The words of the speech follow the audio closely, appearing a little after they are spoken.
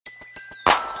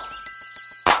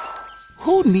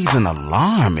Who needs an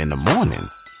alarm in the morning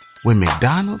when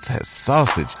McDonald's has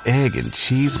sausage, egg, and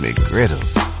cheese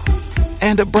McGriddles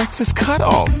and a breakfast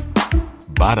cutoff?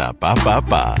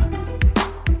 Ba-da-ba-ba-ba.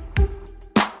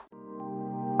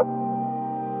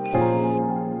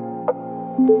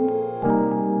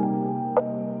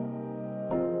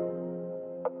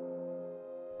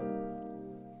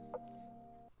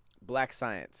 Black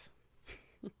science.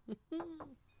 All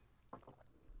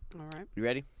right. You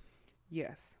ready?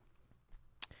 Yes.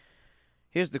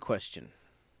 Here's the question.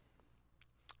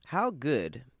 How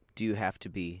good do you have to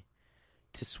be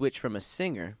to switch from a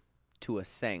singer to a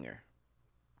sanger?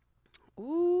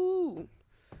 Ooh.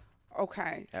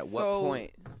 Okay. At what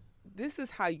point? This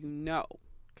is how you know.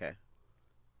 Okay.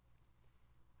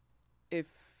 If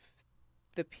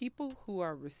the people who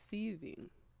are receiving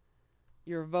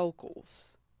your vocals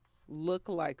look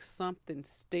like something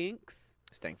stinks,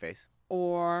 Stank face.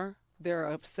 or they're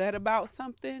upset about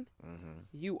something, Mm-hmm.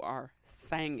 you are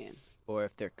singing. Or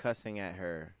if they're cussing at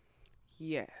her.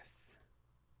 Yes.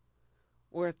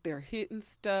 Or if they're hitting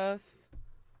stuff,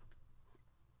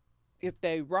 if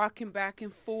they rocking back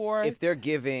and forth. If they're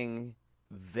giving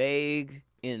vague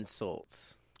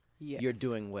insults, yes. you're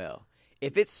doing well.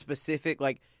 If it's specific,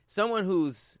 like someone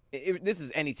who's, this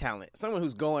is any talent, someone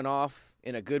who's going off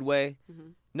in a good way,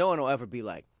 no one will ever be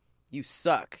like, you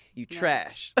suck, you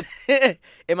trash.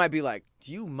 It might be like,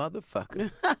 you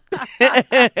motherfucker.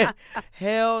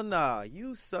 Hell nah,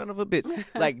 you son of a bitch.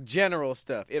 Like general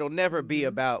stuff. It'll never be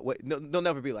about what, they'll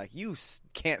never be like, you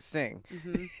can't sing.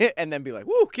 And then be like,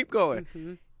 woo, keep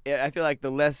going. I feel like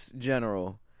the less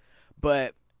general.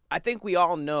 But I think we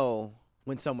all know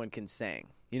when someone can sing.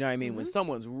 You know what I mean? When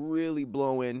someone's really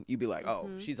blowing, you'd be like, oh,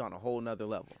 she's on a whole nother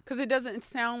level. Because it doesn't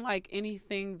sound like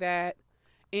anything that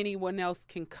anyone else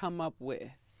can come up with.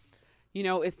 You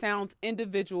know, it sounds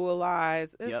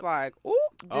individualized. It's like, ooh,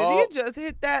 did he just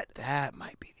hit that? That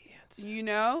might be the answer. You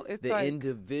know, it's the like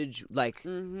individual, like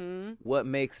what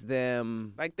makes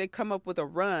them like they come up with a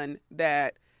run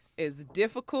that is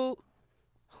difficult.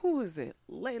 Who is it?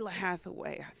 Layla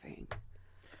Hathaway, I think.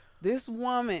 This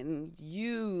woman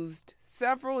used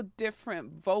several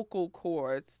different vocal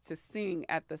cords to sing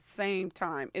at the same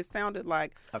time. It sounded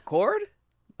like a chord.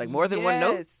 Like more than one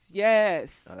note?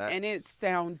 Yes, Oh, and it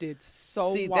sounded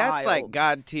so See, wild. that's like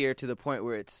God tier to the point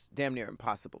where it's damn near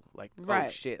impossible. Like, right. Oh,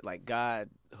 shit, like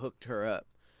God hooked her up.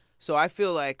 So I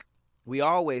feel like we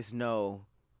always know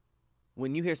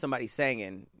when you hear somebody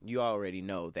singing, you already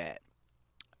know that.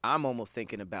 I'm almost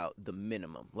thinking about the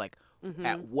minimum. Like,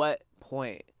 at what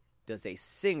point does a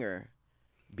singer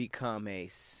become a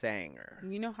sanger?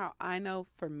 You know how I know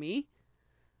for me?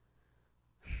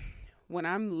 When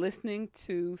I'm listening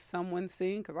to someone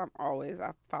sing, because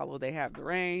I follow They Have the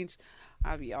Range.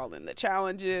 I be all in the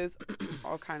challenges,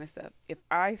 all kind of stuff. If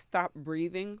I stop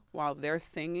breathing while they're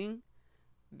singing,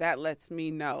 that lets me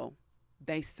know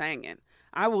they singing.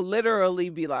 I will literally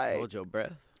be like... Hold your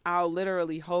breath. I'll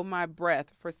literally hold my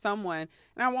breath for someone,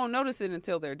 and I won't notice it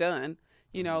until they're done.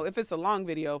 You know, if it's a long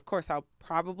video, of course, I'll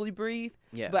probably breathe.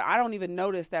 Yeah. But I don't even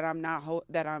notice that I'm not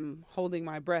I'm holding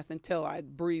my breath until I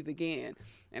breathe again.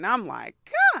 And I'm like,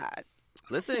 God.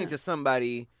 Listening to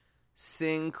somebody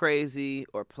sing crazy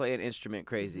or play an instrument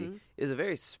crazy is a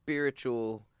very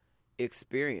spiritual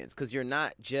experience because you're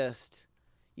not just,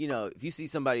 you know, if you see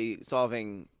somebody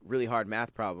solving really hard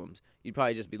math problems, you'd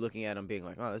probably just be looking at them being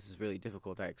like, oh, this is really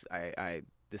difficult.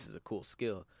 This is a cool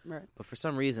skill. Right. But for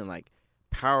some reason, like,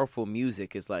 powerful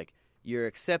music is like you're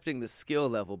accepting the skill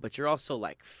level, but you're also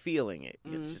like feeling it.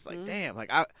 It's just like, damn.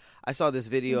 Like I saw this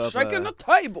video of shaking the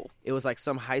table. It was like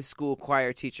some high school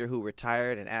choir teacher who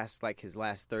retired and asked like his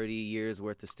last 30 years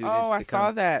worth of students. Oh, I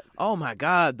saw that. Oh my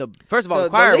God! First of all, the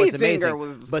choir was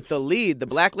amazing, but the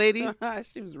black lady,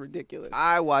 she was ridiculous.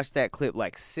 I watched that clip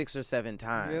like 6 or 7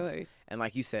 times. Really? And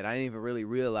like you said, I didn't even really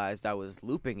realize I was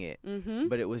looping it,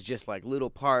 but it was just like little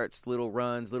parts, little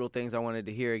runs, little things I wanted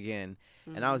to hear again.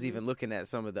 And I was even looking at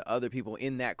some of the other people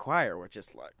in that choir were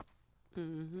just like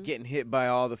getting hit by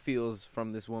all the feels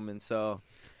from this woman. So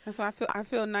that's why I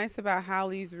feel nice about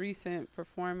Halle's recent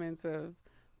performance of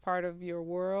Part of Your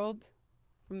World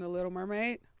from The Little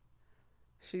Mermaid.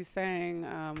 She sang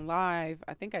live,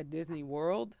 I think at Disney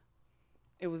World.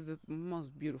 It was the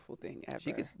most beautiful thing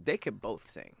ever. They could both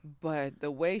sing. But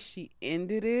the way she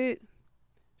ended it,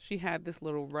 she had this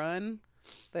little run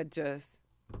that just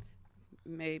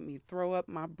made me throw up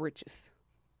my britches.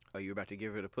 Oh, you're about to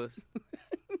give her the puss?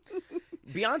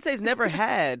 Beyonce's never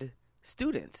had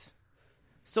students.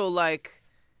 So like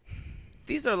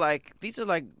these are like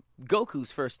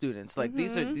Goku's first students. Like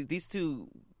these two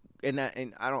and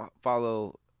I don't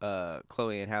follow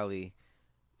Chloe and Halle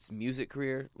music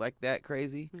career like that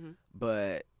crazy, Mhm.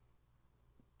 but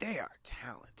they are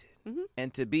talented. Mhm.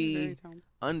 And to Very be talented.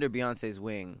 under Beyonce's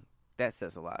wing, that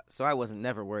says a lot. So I wasn't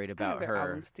never worried I have about their her.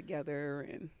 albums together,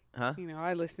 and Huh?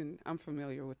 I listen. I'm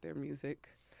familiar with their music.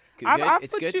 Good? I've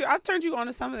It's good. I've turned you on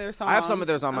to some of their songs. I have some of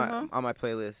those on my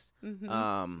playlist.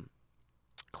 Mhm.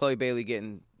 Chloe Bailey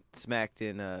getting smacked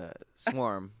in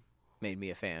Swarm made me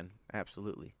a fan.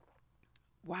 Absolutely.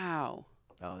 Wow.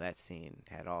 Oh, that scene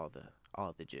had all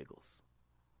the jiggles.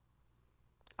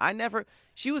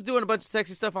 She was doing a bunch of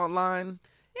sexy stuff online,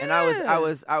 and I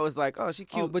was like, oh, she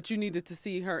cute. Oh, but you needed to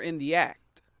see her in the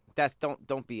act. That's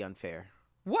don't be unfair.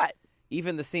 What?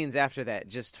 Even the scenes after that,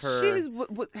 just her She's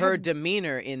her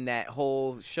demeanor in that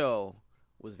whole show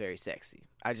was very sexy.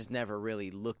 I just never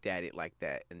really looked at it like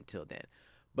that until then.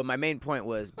 But my main point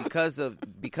was because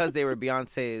they were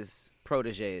Beyonce's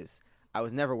proteges, I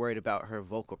was never worried about her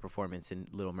vocal performance in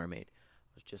Little Mermaid.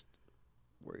 I was just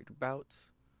worried about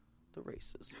the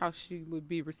racism. how she would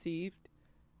be received.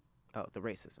 Oh, the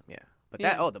racism, yeah. But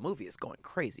Yeah. the movie is going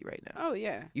crazy right now. Oh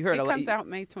yeah. You heard it a lot- comes out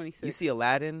May 26th. You see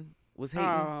Aladdin was hating.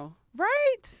 Oh,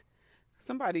 right.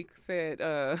 Somebody said,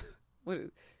 "What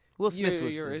is Will Smith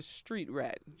was. you're a street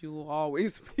rat. You will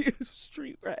always be a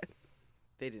street rat."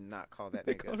 They did not call that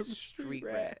They nigga called a him a street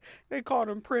rat. They called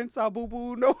him Prince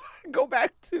Abubu. No, go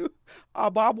back to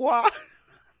Ababwa.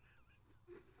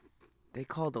 They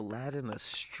called Aladdin a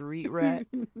street rat.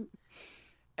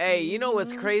 Hey, you know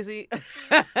what's crazy?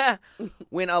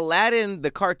 When Aladdin,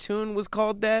 the cartoon, was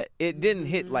called that, it didn't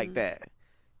hit like that.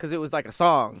 Because it was like a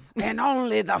song. And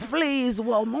only the fleas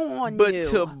will mourn But you.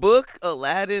 to book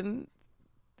Aladdin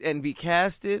and be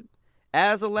casted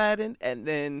as Aladdin and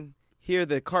then hear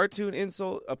the cartoon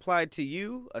insult applied to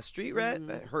you, a street rat,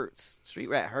 that hurts. Street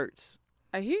rat hurts.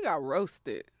 And he got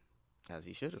roasted. As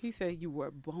he should have. He said, "You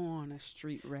were born a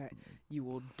street rat. You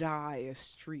will die a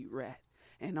street rat.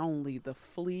 And only the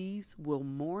fleas will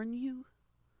mourn you."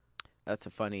 That's a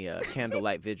funny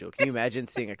candlelight vigil. Can you imagine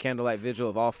seeing a candlelight vigil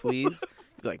of all fleas?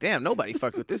 You're like, damn, nobody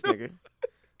fucked with this nigga.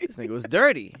 This nigga was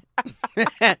dirty.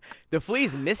 The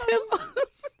fleas miss him?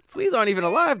 Fleas aren't even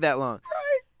alive that long.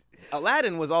 Right.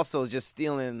 Aladdin was also just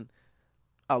stealing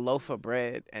a loaf of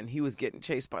bread, and he was getting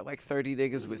chased by like 30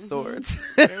 niggas with swords.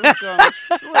 They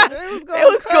was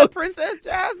going to cut Princess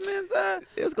Jasmine's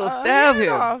It was gonna stab head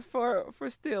him. off for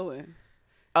stealing.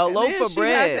 A And loaf then of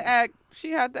bread.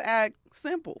 She had to act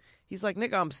simple. He's like,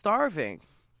 nigga, I'm starving.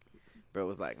 Bro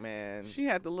was like, man, She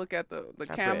had to look at the That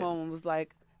camo and was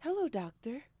like, "Hello,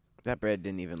 doctor." that bread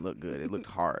didn't even look good. It looked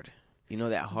hard. You know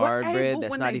that hard bread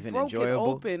that's not even enjoyable? When they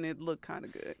broke it open, it looked kind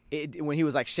of good. When he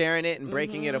was like sharing it and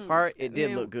breaking it apart, it And did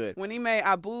then look good. When he made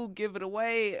Abu give it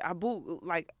away, Abu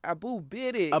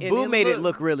bit it. and Abu made it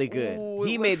look really good. Ooh,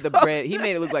 He it made was the so bread. He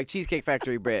made it look like Cheesecake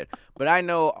Factory bread. But I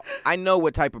know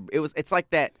what type of it was. It's like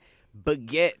that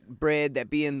baguette bread that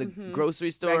be in the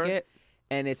grocery store, Baguette.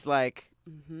 and it's like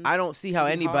I don't see how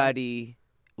Hard. anybody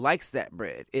likes that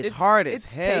bread. It's hard as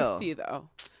hell. It's tasty though.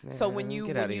 So when Man, you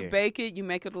get outta when you here. bake it, you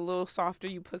make it a little softer.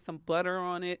 You put some butter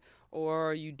on it,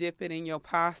 or you dip it in your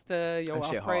pasta, your That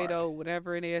shit Alfredo,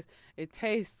 whatever it is. It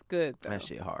tastes good though. That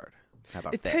shit hard. How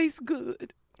about It that? tastes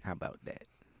good. How about that?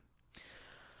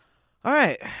 All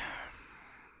right.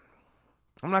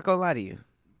 I'm not gonna lie to you.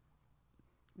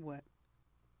 What?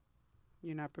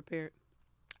 You're not prepared?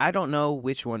 I don't know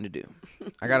which one to do.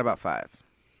 I got about 5.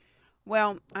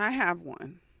 Well, I have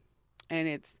one, and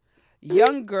it's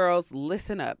young girls,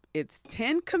 listen up. It's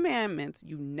 10 commandments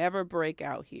you never break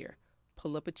out here.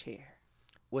 Pull up a chair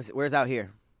Where's out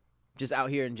here? Just out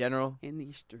here in general? in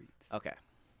these streets. Okay.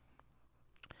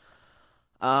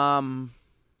 I'm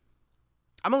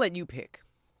gonna let you pick.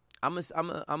 This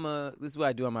is what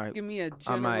I do on my Give me a on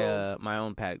general, my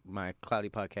own my cloudy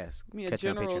podcast. give me a Catch me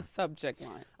on general Patreon. subject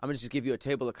line. I'm gonna just give you a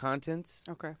table of contents,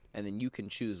 Okay. and then you can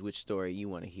choose which story you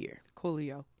want to hear.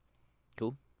 Coolio.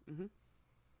 Cool. Mhm.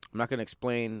 I'm not gonna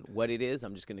explain what it is.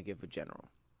 I'm just gonna give a general.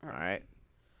 All All right. right.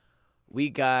 We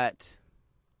got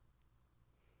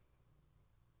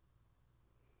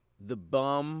the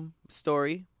bum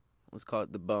story. Let's call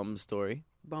it the bum story.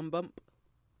 Bum bump.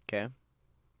 Okay.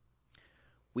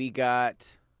 We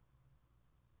got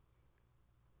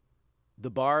the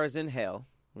bars in hell.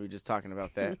 We were just talking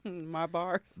about that. My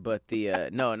bars. But the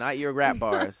no, not your rap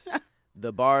bars.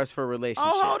 The bars for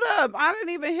relationship. Oh, hold up. I didn't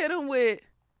even hit him with.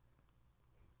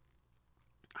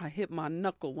 I hit my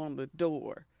knuckle on the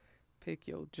door. Pick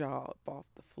your jaw up off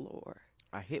the floor.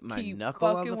 I hit my Keep knuckle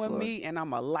on fucking the floor. with me, and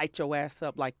I'ma light your ass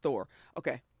up like Thor.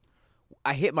 Okay,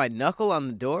 I hit my knuckle on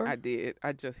the door. I did.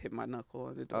 I just hit my knuckle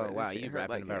on the door. Oh That wow, shit you hurt rapping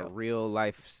like about hell. real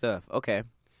life stuff. Okay.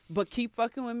 But keep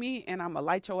fucking with me, and I'ma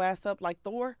light your ass up like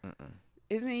Thor.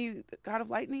 Isn't he the god of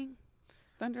lightning?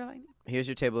 Thunder, lightning? Here's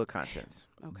your table of contents.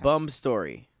 Okay. Bum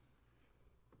story.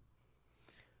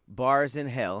 Bars in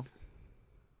hell.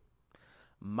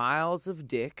 Miles of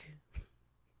dick.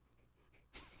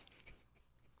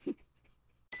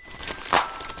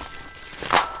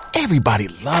 Everybody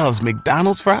loves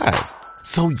McDonald's fries.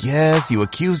 So yes, you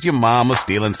accused your mom of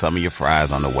stealing some of your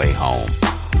fries on the way home.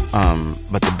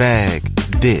 But the bag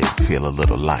did feel a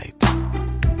little light.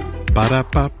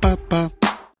 Ba-da-ba-ba-ba.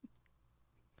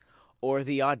 Or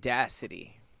the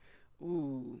audacity.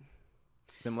 Ooh.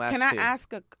 Them last Can I two.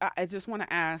 ask I just want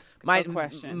to ask a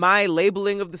question. My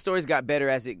labeling of the stories got better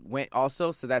as it went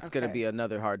also, so that's going to Okay. be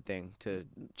another hard thing to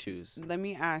choose. Let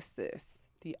me ask this.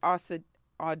 The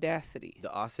audacity.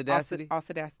 The audacity?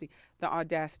 The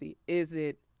audacity. Is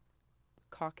it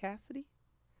caucasity?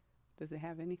 Does it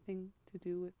have anything to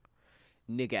do with?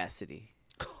 Nigacity.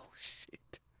 Oh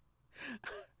shit.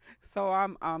 So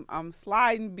I'm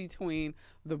sliding between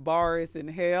the bars in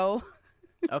hell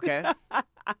Okay.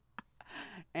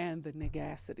 and the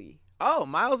nigacity. Oh,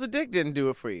 Miles of Dick didn't do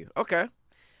it for you. Okay.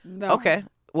 No. Okay.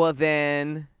 Well,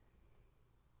 then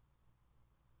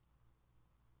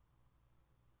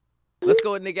let's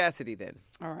go with Nigacity then.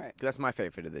 All right. 'Cause that's my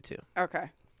favorite of the two. Okay.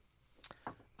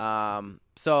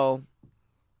 So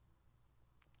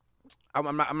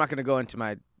I'm not going to go into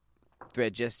my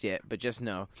thread just yet, but just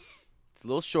know it's a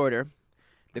little shorter.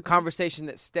 The conversation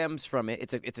that stems from it,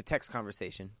 it's a text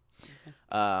conversation.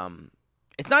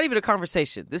 It's not even a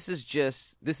conversation. This is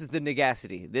the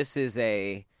Nigacity. This is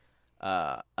a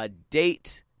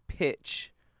date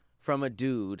pitch from a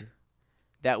dude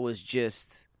that was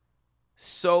just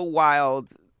so wild.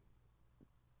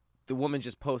 The woman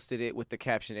just posted it with the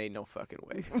caption, "Ain't no fucking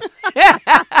way."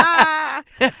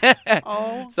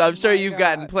 Oh, so I'm sure my you've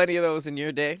gotten God. plenty of those in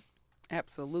your day.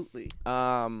 Absolutely.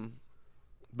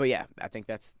 But yeah, I think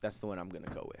that's the one I'm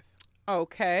gonna go with.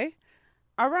 Okay.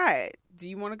 All right. Do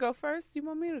you want to go first? Do you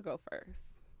want me to go first?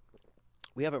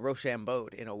 We haven't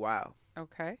Rochambeau'd in a while.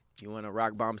 Okay. You want a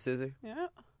rock bomb scissor? Yeah.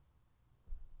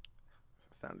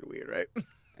 Sounded weird, right?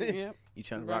 Yep. You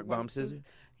trying to rock bomb scissor?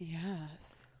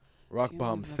 Yes. Rock Give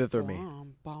bomb me the thither me.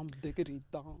 Bomb diggity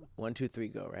dong. 1, 2, 3,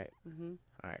 go. Right. Mm-hmm.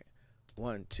 All right.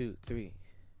 1, 2, 3.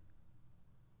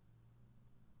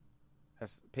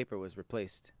 That's paper was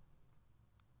replaced.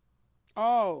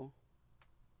 Oh.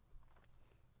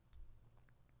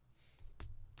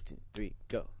 2, 3,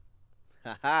 go.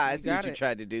 Ha ha! I You see what got you it.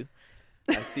 tried to do.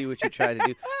 I see what you tried to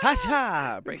do. Ha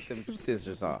ha! Break them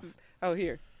scissors off. Oh,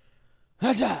 here.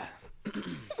 Ha ha!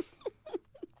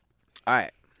 All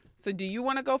right. So do you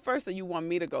want to go first or you want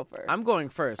me to go first? I'm going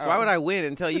first. Oh. Why would I win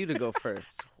and tell you to go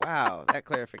first? Wow, that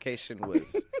clarification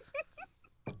was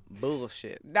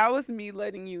bullshit. That was me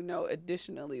letting you know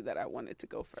additionally that I wanted to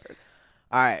go first.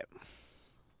 All right.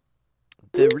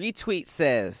 The retweet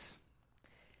says,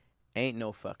 "Ain't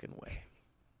no fucking way."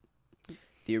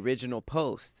 The original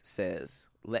post says,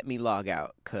 "Let me log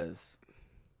out, cause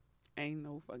Ain't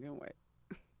no fucking way.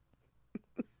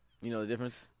 you know the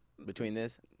difference between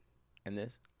this and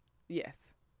this." Yes.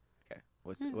 Okay.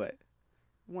 What?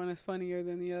 One is funnier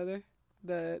than the other.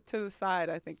 The to the side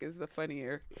I think is the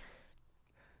funnier.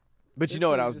 But This you know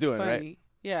what one I is was just doing, right? funny.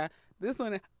 Yeah. This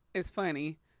one is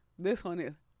funny. This one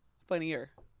is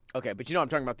funnier. Okay, but you know I'm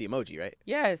talking about the emoji, right?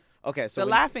 Yes. Okay, so The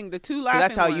two so laughing.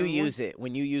 that's how you ones. use it.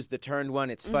 When you use the turned one,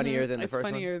 it's funnier than the It's first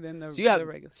funnier one. than the, So you have the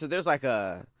regular. so there's like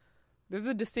a There's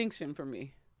a distinction for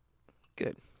me.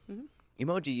 good. Mhm.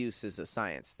 Emoji use is a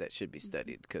science that should be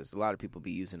studied because a lot of people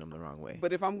be using them the wrong way.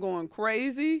 But if I'm going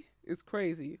crazy, it's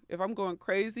crazy. If I'm going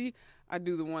crazy, I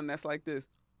do the one that's like this.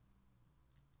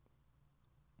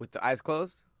 With the eyes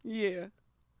closed, Yeah.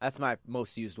 that's my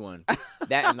most used one.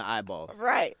 That and the eyeballs.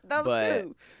 Right. Those But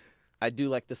two. I do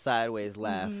like the sideways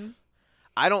laugh. Mhm.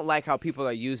 I don't like how people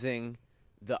are using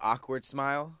the awkward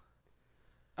smile.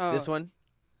 Oh. This one,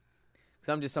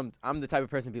 because I'm the type of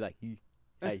person to be like,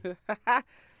 hey.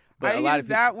 I a lot use of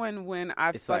that one when I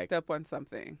it's fucked like- up on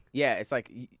something. Yeah, it's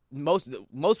like most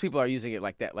people are using it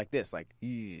like that, like this, like.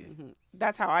 Mhm.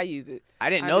 That's how I use it. I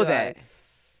didn't I'd know be that. like,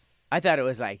 I thought it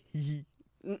was like.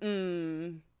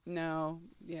 No.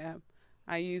 Yeah.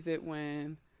 I use it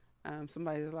when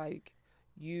somebody's like,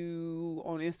 you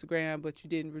on Instagram, but you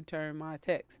didn't return my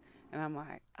text. And I'm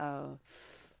like, oh,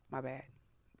 my bad.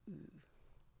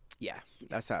 Yeah,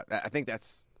 that's how. I think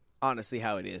that's honestly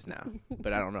how it is now,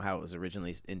 but I don't know how it was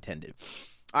originally intended.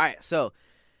 All right, so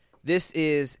this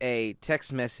is a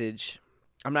text message.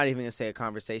 I'm not even gonna say a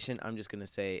conversation. I'm just gonna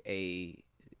say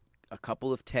a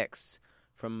couple of texts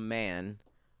from a man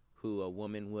who a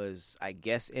woman was, I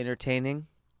guess, entertaining.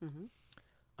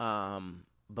 Mm-hmm.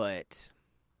 But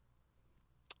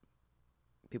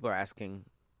People are asking,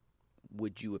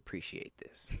 would you appreciate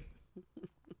this?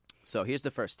 So here's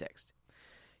the first text.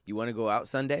 You want to go out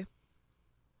Sunday?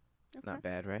 Okay. Not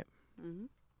bad, right? Mm-hmm.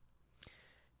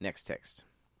 Next text.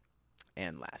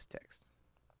 And last text.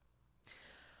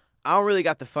 I don't really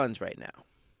got the funds right now.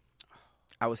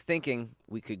 I was thinking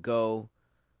we could go.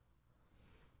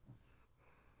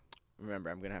 Remember,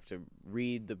 I'm going to have to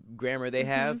read the grammar they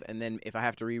have, and then if I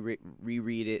have to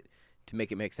reread it to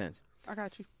make it make sense. I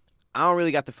got you. I don't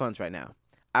really got the funds right now.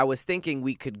 I was thinking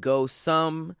we could go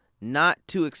some not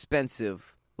too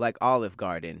expensive like Olive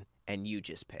Garden, and you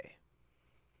just pay.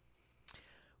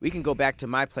 We can go back to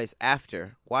my place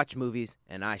after, watch movies,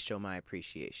 and I show my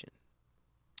appreciation.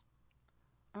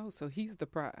 Oh, so he's the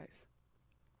prize.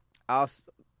 I'm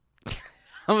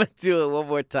going to do it one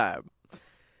more time.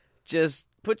 Just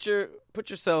put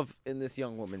yourself in this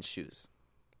young woman's shoes.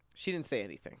 She didn't say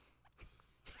anything.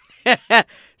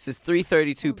 This is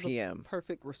 3:32 p.m.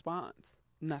 Perfect response.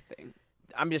 Nothing.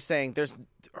 I'm just saying,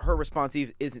 her response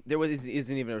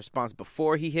isn't even a response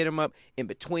before he hit him up. In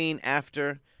between,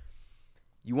 after.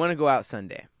 You want to go out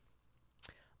Sunday.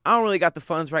 I don't really got the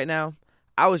funds right now.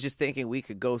 I was just thinking we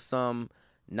could go someplace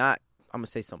not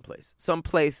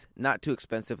too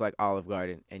expensive like Olive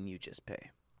Garden, and you just pay.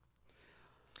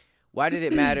 Why did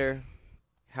it matter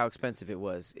how expensive it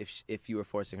was if you were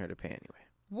forcing her to pay anyway?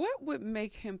 What would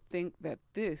make him think that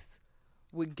this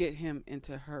would get him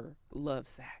into her love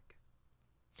sack?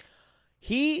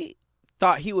 He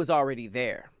thought he was already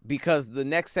there because the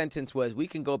next sentence was, we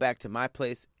can go back to my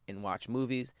place and watch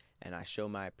movies, and I show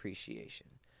my appreciation.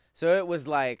 So it was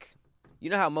like, you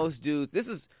know how most dudes, this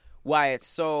is why it's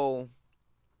so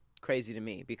crazy to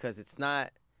me, because it's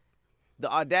not, the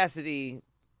audacity,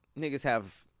 niggas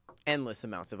have endless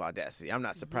amounts of audacity. I'm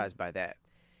not surprised by that.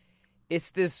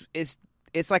 It's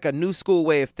like a new school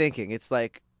way of thinking. It's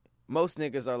like most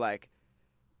niggas are like,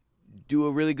 do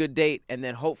a really good date, and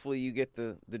then hopefully you get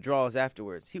the draws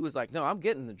afterwards. He was like, no, I'm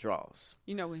getting the draws.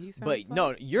 You know when he sounds But like?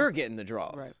 no, you're getting the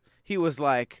draws. Right. He was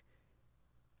like,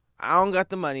 I don't got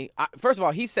the money. First of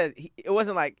all, he said, it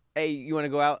wasn't like, hey, you want to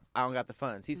go out? I don't got the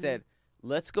funds. He said,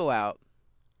 let's go out.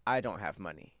 I don't have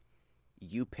money.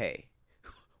 You pay.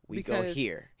 We go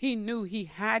here. He knew he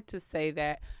had to say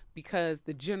that because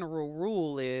the general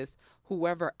rule is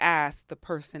whoever asks the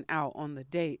person out on the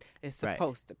date is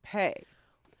supposed to pay.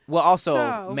 Well,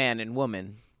 also man and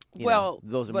woman.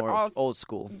 Those are more old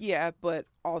school. Yeah, but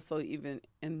also even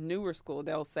in newer school,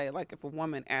 they'll say, like, if a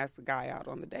woman asks a guy out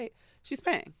on the date, she's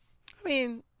paying. I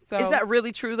mean, so, is that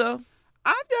really true, though?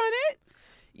 I've done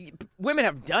it. Women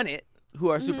have done it who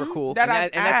are super cool.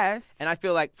 I've asked. And I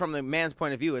feel like from the man's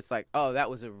point of view, it's like, oh, that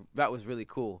was really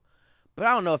cool. But I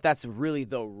don't know if that's really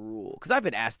the rule. Because I've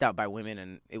been asked out by women,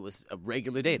 and it was a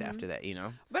regular date after that, you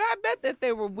know? But I bet that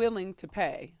they were willing to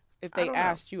pay if they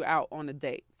asked you out on a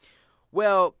date.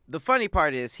 Well, the funny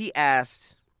part is he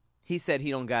said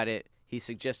he don't got it. He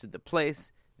suggested the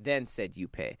place, then said you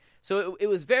pay. So it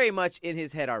was very much in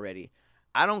his head already.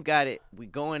 I don't got it. We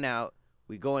going out.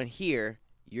 We going here.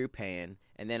 You're paying.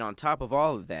 And then on top of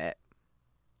all of that,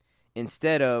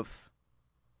 instead of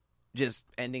just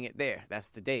ending it there, that's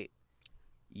the date,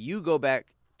 you go back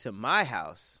to my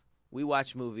house. We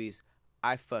watch movies.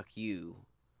 I fuck you.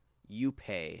 You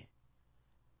pay.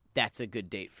 That's a good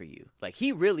date for you. Like,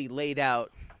 he really laid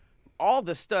out all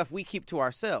the stuff we keep to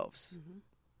ourselves. Mm-hmm.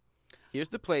 Here's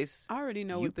the place. I already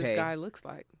know what this guy looks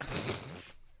like.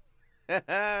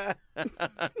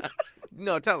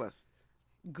 No, tell us.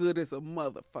 Good as a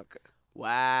motherfucker.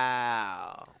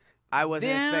 Wow. I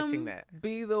wasn't expecting that.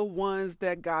 Be the ones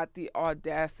that got the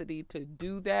audacity to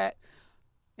do that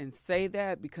and say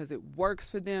that because it works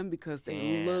for them, because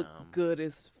they look good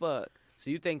as fuck. So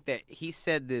you think that he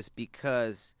said this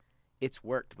because it's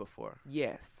worked before?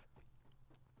 Yes.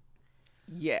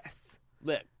 Yes.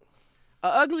 Look,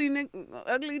 ugly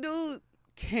dude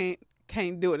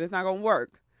can't do it. It's not gonna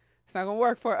work. It's not gonna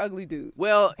work for an ugly dude.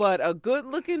 Well, but a good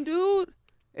looking dude,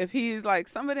 if he's like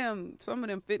some of them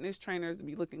fitness trainers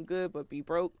be looking good but be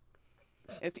broke.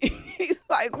 If he's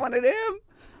like one of them,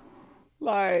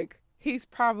 like, he's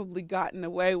probably gotten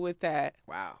away with that.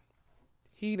 Wow.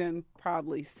 He done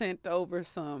probably sent over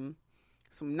some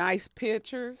nice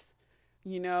pictures,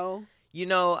 you know. You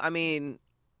know, I mean,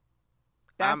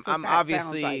 I'm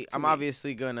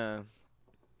obviously gonna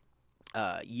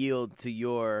yield to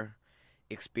your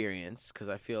experience because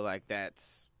I feel like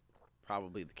that's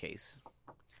probably the case.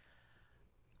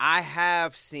 I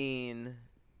have seen,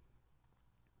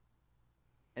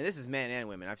 and this is men and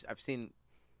women. I've seen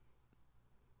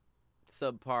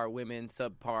subpar women,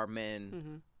 subpar men.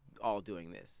 Mm-hmm. All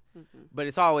doing this, but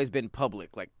it's always been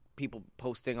public, like people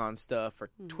posting on stuff or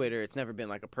Twitter. It's never been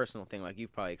like a personal thing like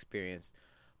you've probably experienced.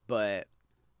 But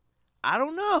I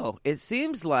don't know. It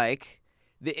seems like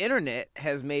the internet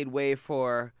has made way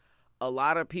for a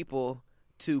lot of people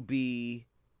to be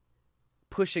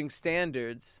pushing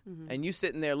standards, and you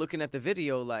sitting there looking at the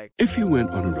video like... If you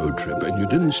went on a road trip and you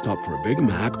didn't stop for a Big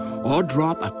Mac or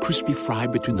drop a crispy fry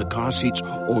between the car seats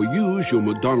or use your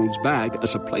McDonald's bag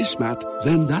as a placemat,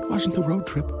 then that wasn't a road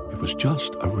trip. It was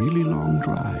just a really long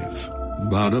drive.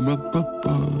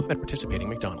 Ba-da-ba-ba-ba. At participating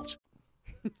McDonald's.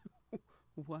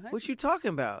 What? What you talking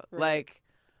about? Right. Like,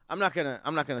 I'm not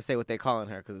gonna say what they calling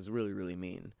her because it's really, really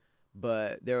mean.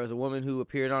 But there was a woman who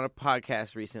appeared on a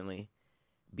podcast recently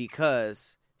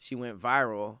because she went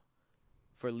viral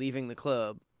for leaving the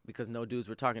club because no dudes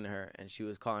were talking to her, and she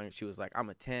was like, I'm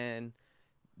a 10,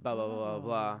 blah blah blah blah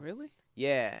blah. Really?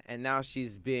 Yeah, and now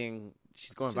she's going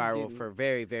viral for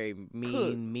very, very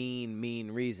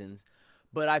mean reasons.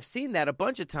 But I've seen that a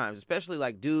bunch of times, especially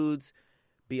like dudes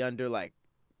be under like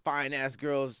fine ass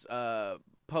girls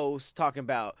posts talking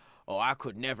about, oh, I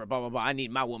could never, blah, blah, blah. I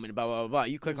need my woman, blah, blah, blah, blah.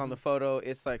 You click on the photo,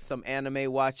 it's like some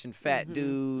anime watching fat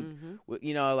dude,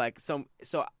 you know, like some.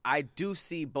 So I do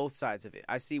see both sides of it.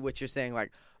 I see what you're saying,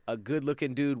 like a good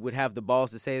looking dude would have the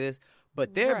balls to say this,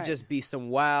 but there'd just be some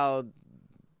wild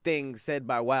things said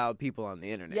by wild people on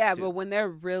the internet. Yeah, too. but when they're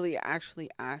really actually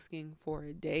asking for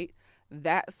a date,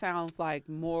 that sounds like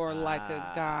more like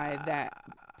a guy that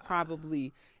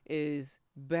probably is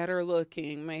better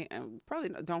looking, probably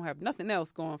don't have nothing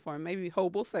else going for him, maybe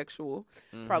homosexual,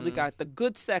 probably got the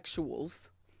good sexuals,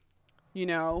 you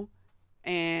know,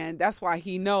 and that's why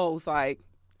he knows, like,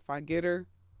 if I get it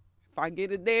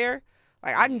there,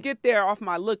 like, I can get there off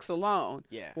my looks alone.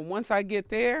 Yeah. But once I get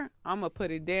there, I'm going to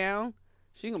put it down.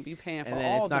 She going to be paying for all the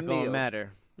meals. And then it's not going to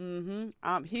matter.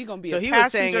 He going to be so a he passenger.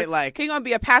 was saying it like... He going to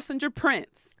be a passenger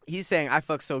prince. He's saying, I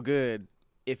fuck so good,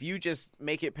 if you just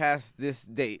make it past this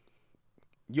date,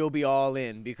 you'll be all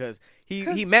in, because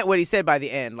he meant what he said by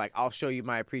the end, like, I'll show you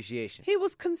my appreciation. He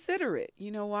was considerate. You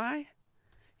know why?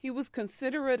 He was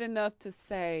considerate enough to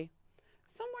say,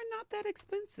 somewhere not that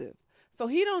expensive. So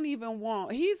he don't even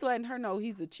he's letting her know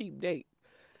he's a cheap date.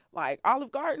 Like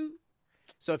Olive Garden.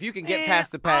 So if you can get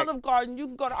past the pack. Olive Garden, you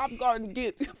can go to Olive Garden and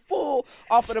get full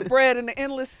off of the bread and the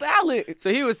endless salad.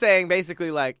 So he was saying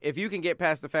basically, like, if you can get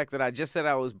past the fact that I just said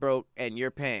I was broke and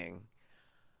you're paying,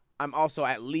 I'm also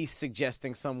at least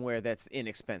suggesting somewhere that's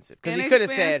inexpensive. Because he could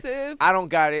have said, I don't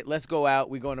got it. Let's go out.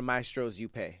 We going to Maestro's. You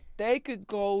pay. They could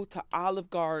go to Olive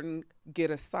Garden, get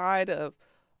a side of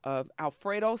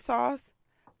Alfredo sauce,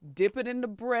 dip it in the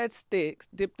breadsticks,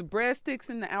 dip the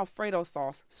breadsticks in the Alfredo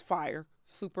sauce. It's fire.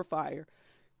 Super fire.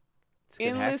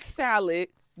 Endless salad.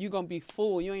 You're going to be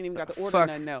full. You ain't even got to order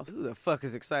nothing else. Who the fuck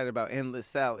is excited about endless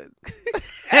salad?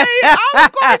 Hey,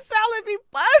 Olive Garden salad be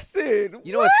busted.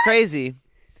 You know what's crazy?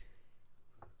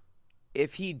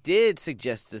 If he did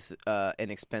suggest this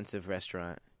an expensive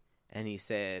restaurant and he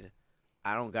said,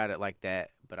 I don't got it like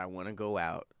that, but I want to go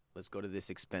out. Let's go to this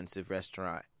expensive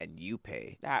restaurant and you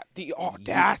pay. The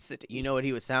audacity. You know what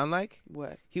he would sound like?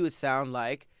 What? He would sound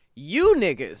like, you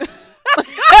niggas.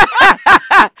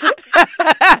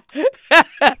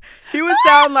 He would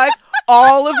sound like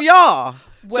all of y'all.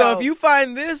 So if you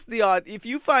find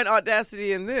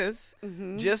audacity in this,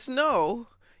 just know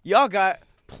y'all got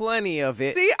plenty of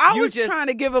it. See, I was trying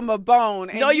to give him a bone.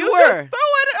 And no, you were. Just throw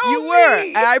it on you me. were.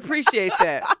 And I appreciate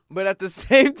that. But at the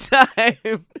same time,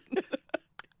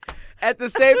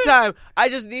 I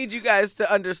just need you guys to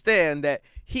understand that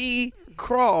he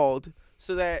crawled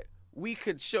so that we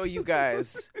could show you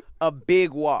guys a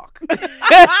big walk.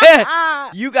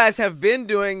 You guys have been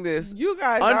doing this. You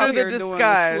guys under out the here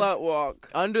disguise, doing a slut walk.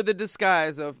 Under the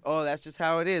disguise of, oh, that's just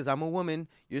how it is. I'm a woman.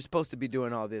 You're supposed to be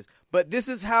doing all this. But this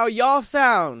is how y'all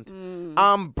sound.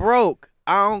 I'm broke.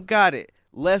 I don't got it.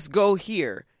 Let's go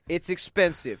here. It's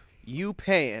expensive. You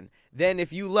paying. Then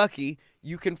if you lucky,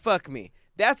 you can fuck me.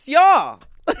 That's y'all.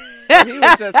 He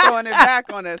was just throwing it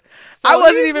back on us. So I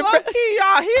wasn't even low-key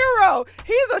y'all hero.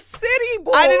 He's a city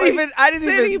boy. I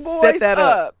didn't even set that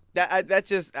up. That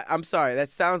just, I'm sorry. That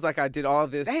sounds like I did all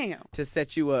this to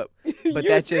set you up. But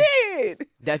I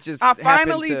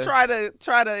finally try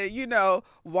to,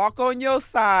 walk on your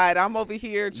side. I'm over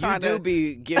here trying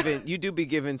you do be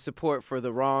giving support for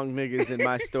the wrong niggas in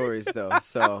my stories though.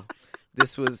 So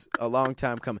this was a long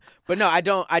time coming. But no, I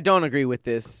don't agree with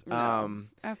this. No,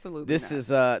 absolutely. This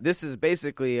is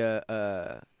basically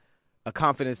a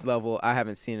confidence level I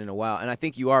haven't seen in a while. And I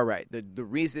think you are right. The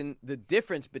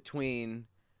difference between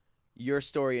your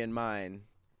story and mine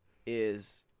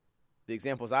is the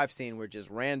examples I've seen were just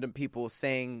random people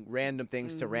saying random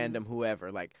things to random whoever.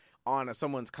 Like, on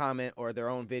someone's comment or their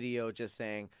own video just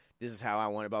saying, this is how I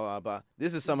want it, blah, blah, blah.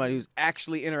 This is somebody who's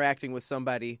actually interacting with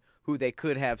somebody who they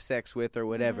could have sex with or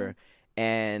whatever.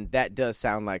 And that does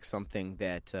sound like something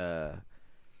that...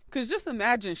 Because just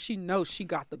imagine she knows she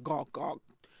got the gawk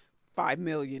 5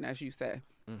 million, as you say.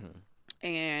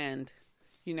 And,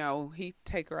 you know, he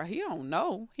take her out. He don't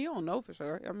know. He don't know for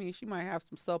sure. I mean, she might have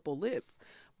some supple lips,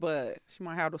 but she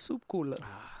might have the soup coolers.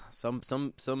 Some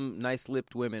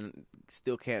nice-lipped women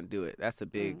still can't do it. That's a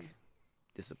big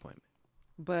disappointment.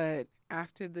 But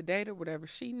after the date or whatever,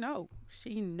 she know. If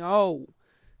she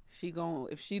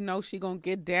knows she gonna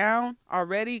get down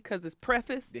already because it's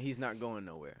prefaced. He's not going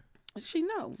nowhere. She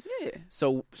know, yeah.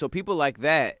 So people like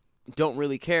that don't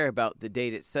really care about the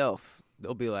date itself.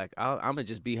 They'll be like, I'm gonna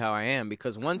just be how I am,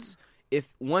 because once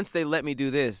they let me do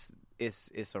this,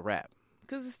 it's a wrap.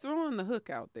 Because it's throwing the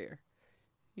hook out there,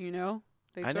 you know.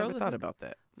 I never thought about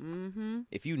that. Mm-hmm.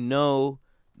 If you know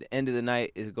the end of the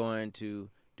night is going to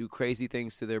do crazy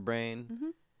things to their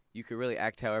brain, you can really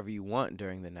act however you want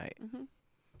during the night.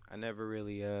 I never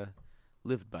really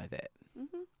lived by that.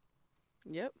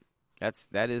 Yep.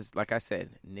 That is, like I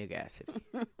said, niggasity.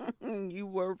 You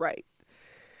were right.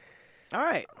 All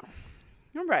right.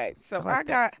 All right. So I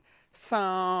got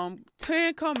some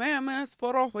 10 commandments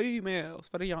for the females,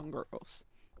 for the young girls.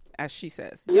 As she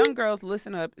says, young girls,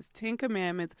 listen up. It's 10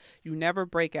 commandments you never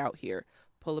break out here.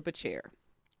 Pull up a chair.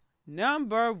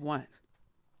 Number 1.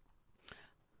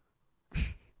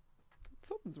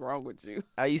 Something's wrong with you.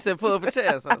 You said pull up a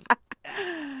chair. So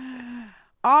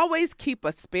Always keep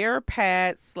a spare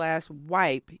pad /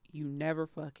 wipe you never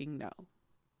fucking know.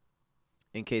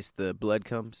 in case the blood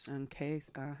comes. In case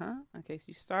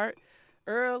you start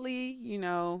early, you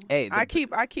know. Hey, I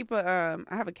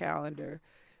have a calendar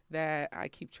that I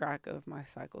keep track of my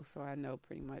cycle, so I know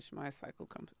pretty much my cycle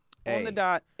comes on the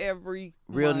dot every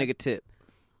real month. nigga tip.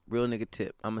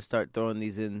 I'm going to start throwing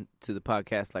these into the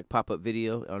podcast like pop-up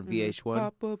video on VH1.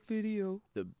 Pop-up video.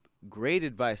 The great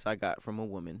advice I got from a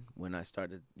woman when I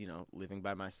started, living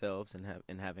by myself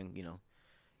and having,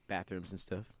 bathrooms and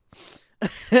stuff.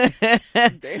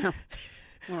 Damn.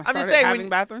 I'm just saying, having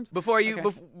bathrooms before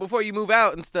you move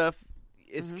out and stuff,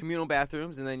 it's communal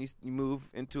bathrooms, and then you move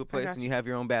into a place and you have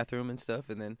your own bathroom and stuff.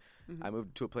 And then I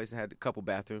moved to a place and had a couple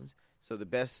bathrooms. So the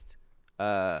best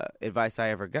advice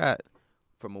I ever got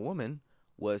from a woman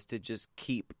was to just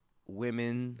keep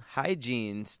women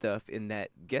hygiene stuff in that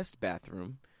guest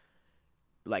bathroom,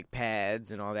 like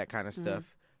pads and all that kind of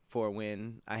stuff, for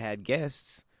when I had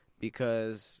guests.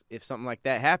 Because if something like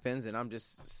that happens and I'm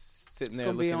just sitting there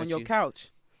looking at you, it's gonna be on your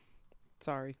couch.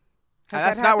 Sorry,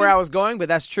 that's not where I was going, but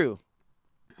that's true.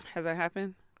 Has that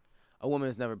happened? A woman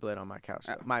has never bled on my couch.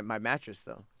 Oh. My mattress,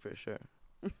 though, for sure.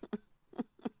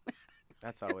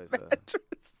 That's always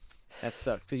that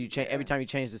sucks because you change every time you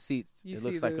change the seats. It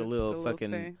looks like a little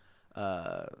fucking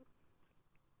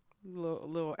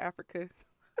little Africa.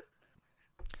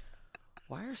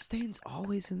 Why are stains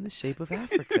always in the shape of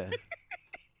Africa?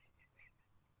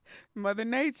 Mother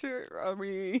Nature. I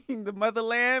mean, the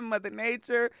motherland, Mother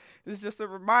Nature is just a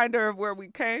reminder of where we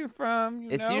came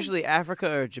from. It's usually Africa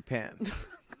or Japan.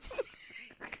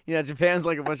 Japan's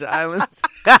like a bunch of islands.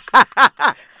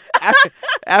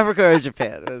 Africa or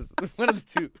Japan. It's one of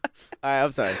the two. All right,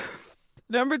 I'm sorry.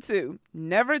 Number 2,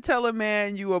 never tell a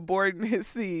man you aborting his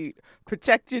seed.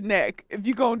 Protect your neck. If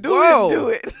you're going to do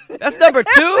it. That's number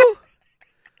 2?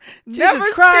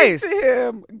 Jesus Christ. Speak to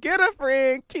him. Get a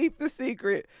friend. Keep the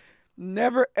secret.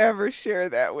 Never, ever share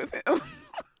that with him.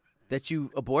 That you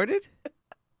aborted?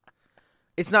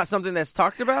 It's not something that's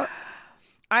talked about?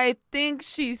 I think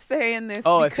she's saying this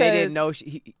because... if they didn't know...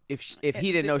 If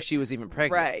he didn't know she was even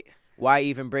pregnant. Right. Why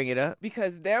even bring it up?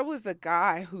 Because there was a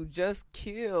guy who just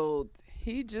killed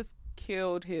his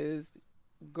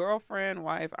girlfriend,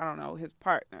 wife, I don't know, his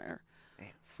partner,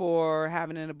 for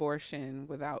having an abortion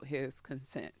without his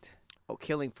consent. Oh,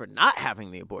 killing for not having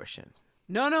the abortion.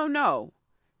 No.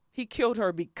 He killed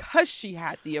her because she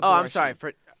had the abortion. Oh, I'm sorry.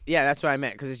 That's what I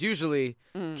meant. Because it's usually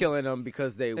killing them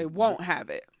because they won't have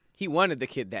it. He wanted the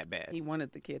kid that bad. That he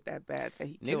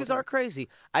killed Niggas her. are crazy.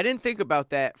 I didn't think about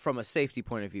that from a safety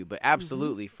point of view, but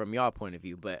absolutely from y'all point of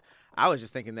view. But I was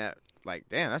just thinking that, like,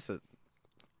 damn, that's a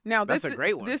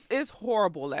great one. This is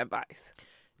horrible advice.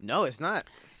 No, it's not.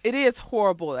 It is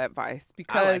horrible advice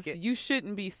because like you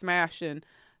shouldn't be smashing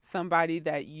somebody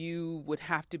that you would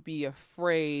have to be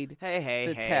afraid to tell. Hey.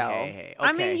 Okay.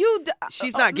 I mean,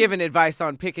 she's not giving advice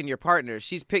on picking your partner.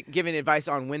 She's giving advice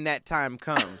on when that time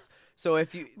comes. So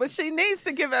but she needs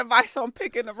to give advice on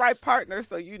picking the right partner,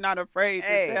 so you're not afraid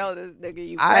to tell this nigga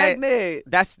you pregnant.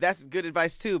 That's good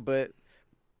advice too. But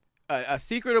a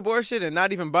secret abortion and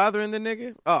not even bothering the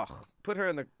nigga. Oh, put her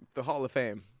in the Hall of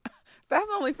Fame. That's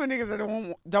only for niggas that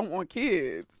don't want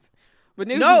kids. But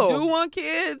niggas No. who do want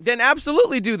kids, Then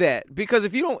absolutely do that, because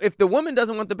if the woman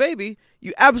doesn't want the baby,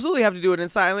 you absolutely have to do it in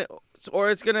silent,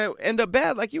 or it's gonna end up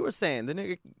bad, like you were saying. The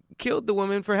nigga killed the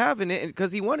woman for having it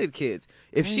because he wanted kids.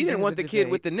 If she didn't want the kid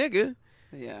with the nigga,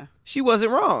 yeah, she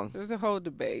wasn't wrong. there's a whole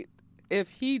debate. If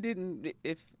he didn't,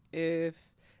 if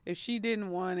she didn't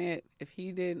want it, if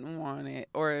he didn't want it,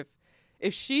 or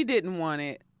if she didn't want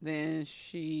it, then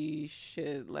she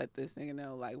should let this nigga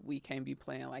know, like, we can't be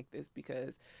playing like this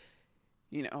because,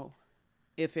 you know,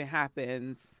 if it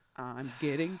happens, I'm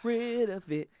getting rid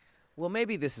of it. Well,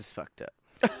 maybe this is fucked up.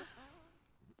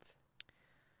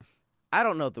 I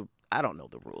don't know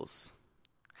the rules.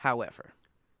 However,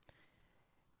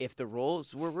 if the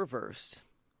roles were reversed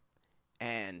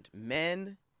and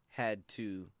men had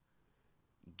to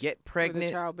get For the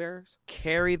pregnant, child bearers.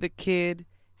 carry the kid,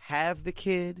 have the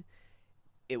kid,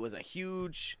 it was a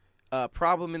huge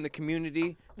problem in the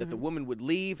community that the woman would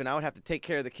leave and I would have to take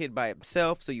care of the kid by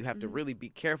himself. So you have to really be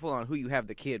careful on who you have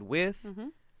the kid with.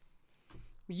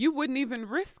 You wouldn't even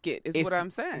risk it, is what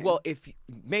I'm saying. Well,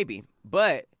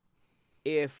 but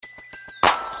if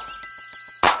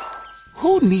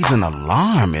Who needs an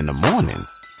alarm in the morning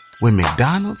when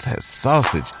McDonald's has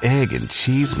sausage, egg, and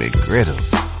cheese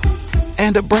McGriddles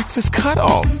and a breakfast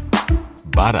cutoff?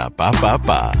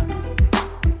 Ba-da-ba-ba-ba.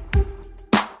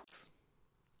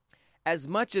 as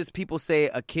much as people say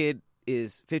a kid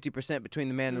is 50% between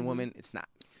the man and the woman, it's not.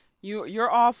 You're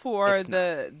all for It's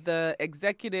the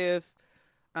executive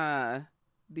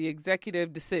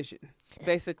decision,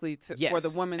 basically, Yes. for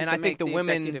the woman And to I think make the the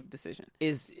women executive decision.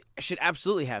 Should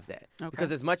absolutely have that. Okay.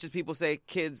 Because as much as people say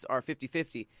kids are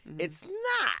 50-50, it's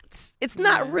not. It's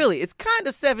not really. It's kind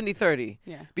of 70-30.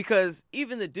 Yeah. Because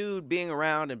even the dude being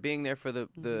around and being there for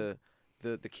the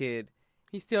kid,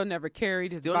 He still never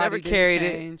carried. His Still body never didn't carried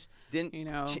it. change. didn't You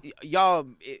know. y'all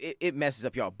it messes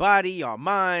up y'all body, y'all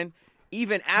mind.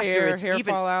 Even after Hair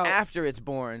fall out. after it's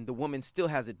born, the woman still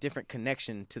has a different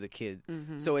connection to the kid.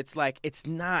 So it's like it's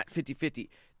not 50-50.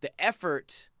 The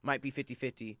effort might be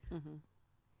 50-50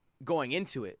 going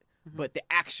into it, but the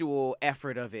actual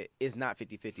effort of it is not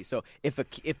 50-50. So if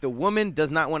the woman does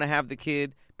not want to have the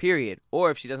kid, period,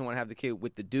 or if she doesn't want to have the kid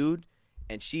with the dude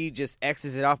and she just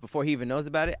X's it off before he even knows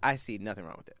about it, I see nothing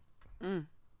wrong with it.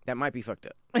 That might be fucked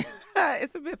up.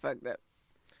 It's a bit fucked up.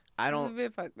 I It's a don't.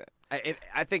 bit fucked up.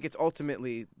 I think it's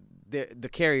ultimately the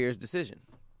carrier's decision.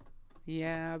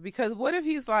 Yeah, because what if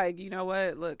he's like, you know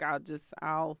what? Look,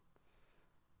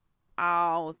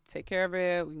 I'll take care of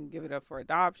it. We can give it up for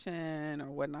adoption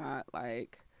or whatnot.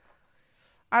 Like,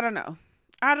 I don't know.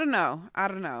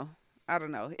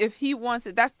 If he wants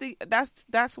it,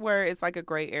 that's where it's like a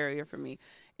gray area for me.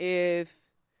 I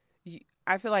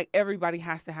feel like everybody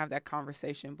has to have that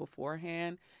conversation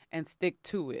beforehand and stick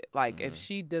to it. Like, if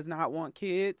she does not want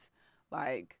kids,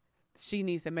 like, she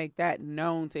needs to make that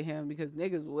known to him, because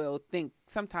niggas will think,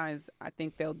 sometimes I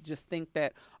think they'll just think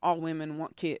that all women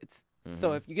want kids.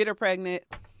 So if you get her pregnant,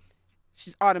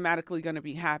 she's automatically going to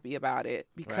be happy about it,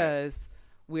 because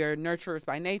we're nurturers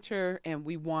by nature and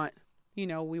we want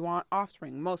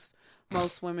offspring. Most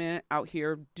women out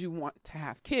here do want to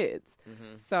have kids.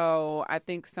 So I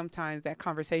think sometimes that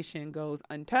conversation goes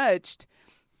untouched.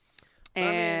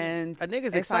 And a nigga's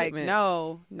it's excitement. like,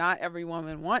 no, not every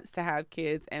woman wants to have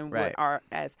kids and Right. are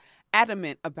as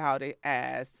adamant about it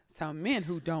as some men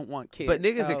who don't want kids. But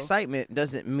niggas' So- excitement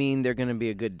doesn't mean they're gonna be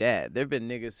a good dad. There've been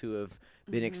niggas who have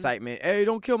been excitement, hey,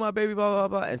 don't kill my baby, blah blah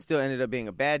blah, and still ended up being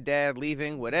a bad dad,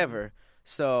 leaving, whatever.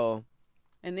 So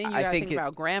And then you I gotta think think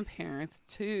about grandparents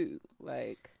too.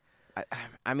 Like,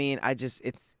 I mean, I just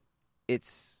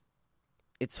it's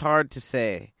hard to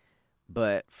say,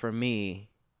 but for me,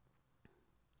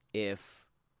 if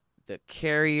the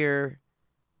carrier,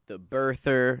 the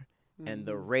birther, and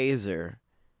the raiser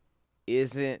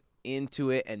isn't into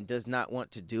it and does not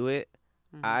want to do it,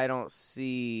 I don't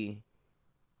see.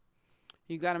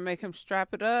 you gotta make him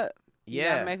strap it up. You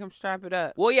Yeah. gotta make him strap it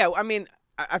up. Well, yeah. I mean,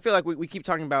 I feel like we keep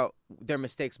talking about their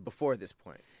mistakes before this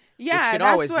point. Yeah, can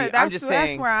that's always be. where, I'm that's, just that's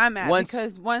saying, where I'm at. once-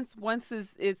 Because once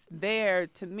it's there,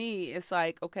 to me, it's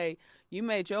like, okay, you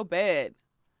made your bed.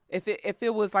 If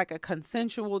it was like a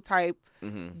consensual type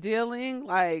dealing,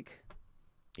 like,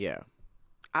 Yeah.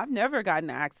 I've never gotten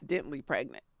accidentally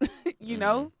pregnant, you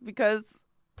know, because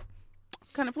I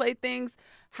kind of play things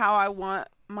how I want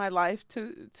my life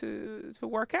to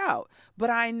work out. But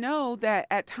I know that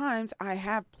at times I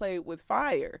have played with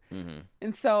fire.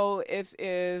 And so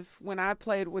if when I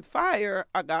played with fire,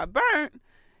 I got burnt,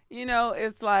 You know,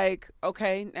 it's like,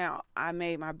 okay, now I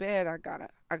made my bed. I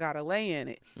gotta lay in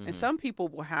it. And some people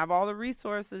will have all the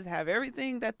resources, have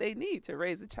everything that they need to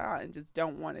raise a child, and just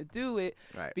don't want to do it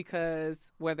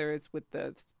because whether it's with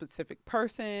the specific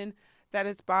person that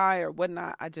it's by or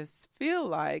whatnot, I just feel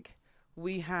like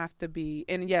we have to be.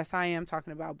 And yes, I am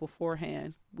talking about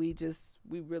beforehand. We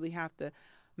really have to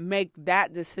make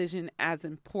that decision as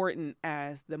important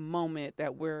as the moment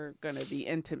that we're going to be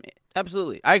intimate.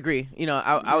 Absolutely. I agree. You know,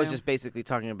 I was just basically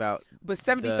talking about. But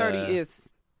 70-30 is.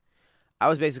 I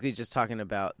was basically just talking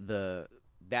about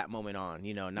that moment on,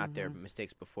 you know, not their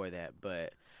mistakes before that.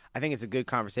 But I think it's a good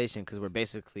conversation because we're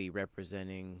basically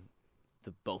representing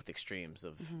the both extremes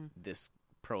of this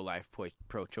pro-life,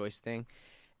 pro-choice thing.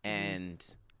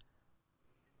 And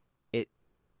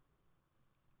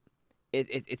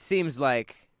it seems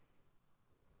like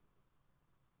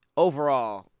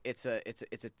overall it's a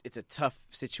tough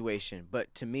situation,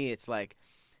 but to me it's like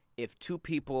if two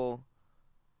people,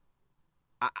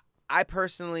 I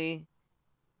personally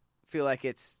feel like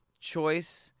it's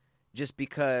choice just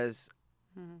because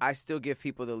I still give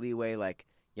people the leeway. Like,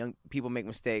 young people make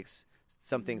mistakes,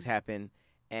 some things happen,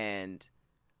 and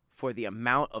for the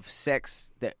amount of sex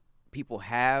that people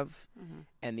have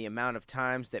and the amount of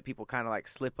times that people kind of like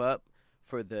slip up,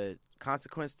 for the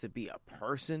consequence to be a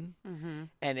person,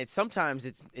 and sometimes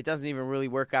it doesn't even really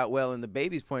work out well in the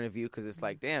baby's point of view because it's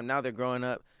like, damn, now they're growing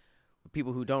up with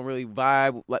people who don't really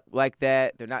vibe like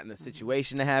that. They're not in a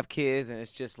situation to have kids, and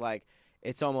it's just like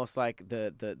it's almost like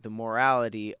the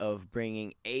morality of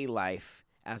bringing a life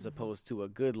as opposed to a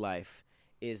good life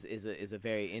is a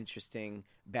very interesting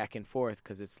back and forth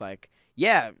because it's like,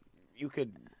 yeah, you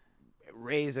could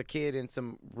raise a kid in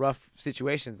some rough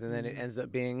situations and then it ends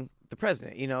up being the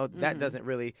president, you know, that doesn't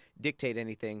really dictate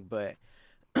anything, but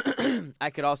I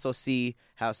could also see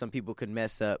how some people could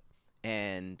mess up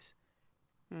and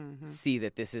see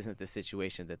that this isn't the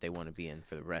situation that they want to be in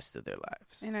for the rest of their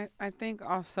lives. And I think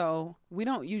also we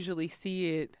don't usually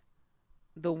see it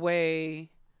the way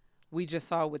we just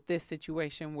saw with this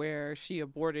situation where she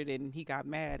aborted it and he got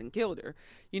mad and killed her.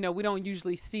 You know, we don't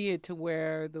usually see it to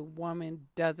where the woman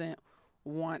doesn't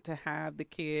want to have the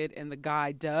kid and the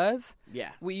guy does.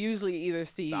 Yeah. We usually either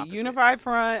see unified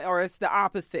front or it's the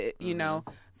opposite, you know.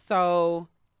 So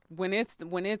when it's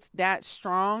that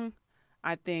strong,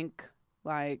 I think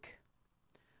like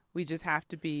we just have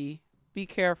to be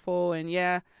careful. And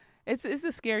yeah, it's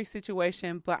a scary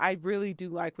situation, but I really do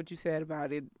like what you said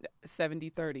about it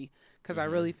 70-30 because I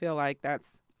really feel like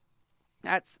that's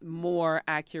more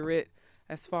accurate.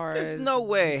 As far There's as, no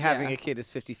way having a kid is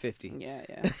 50-50. Yeah.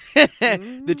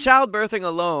 The childbirthing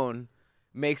alone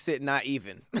makes it not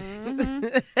even.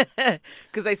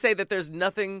 Because they say that there's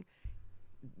nothing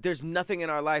in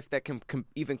our life that can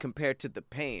even compare to the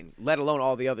pain, let alone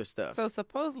all the other stuff. So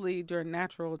supposedly during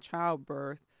natural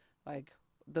childbirth, like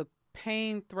the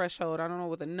pain threshold, I don't know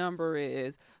what the number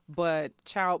is, but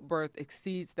childbirth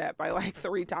exceeds that by like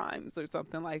 3 times or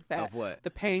something like that. Of what? The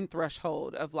pain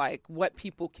threshold of like what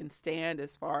people can stand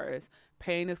as far as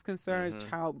pain is concerned.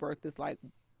 Childbirth is like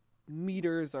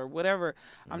meters or whatever.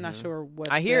 I'm not sure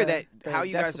what. I hear that how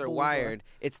you guys are wired,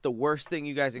 it's the worst thing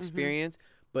you guys experience,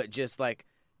 but just like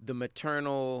the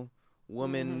maternal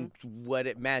woman,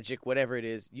 magic, whatever it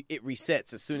is, it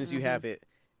resets as soon as you have it.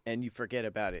 And you forget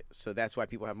about it. So that's why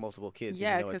people have multiple kids.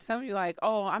 Yeah, because some of you like,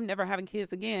 oh, I'm never having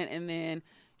kids again. And then,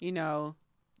 you know,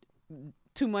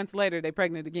 2 months later, they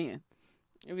pregnant again.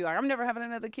 You'll be like, I'm never having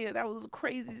another kid. That was a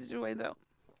crazy situation, though.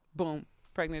 Boom,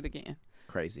 pregnant again.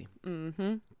 Crazy.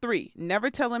 3,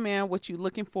 never tell a man what you're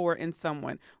looking for in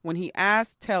someone. When he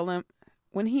asks, tell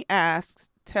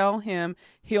him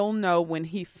he'll know when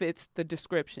he fits the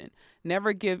description.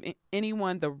 Never give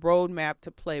anyone the roadmap to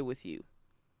play with you.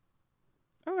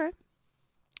 Okay.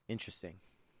 Interesting.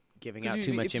 Giving out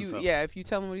too much info. If you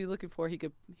tell him what he's looking for, he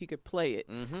could play it.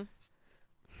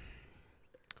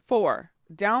 4,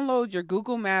 download your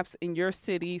Google Maps in your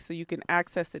city so you can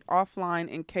access it offline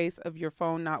in case of your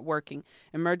phone not working.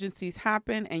 Emergencies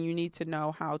happen, and you need to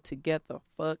know how to get the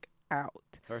fuck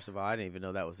out. First of all, I didn't even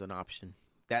know that was an option.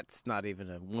 That's not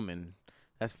even a woman.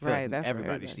 That's right. That's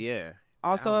everybody. Yeah.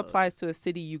 Also applies to a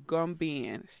city you gon' be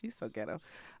in. She's so ghetto.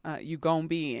 You gon'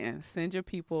 be in. Send your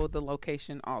people the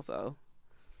location also.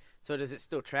 So does it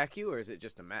still track you, or is it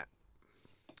just a map?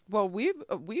 Well, we've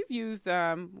used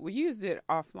we used it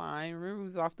offline. Remember, it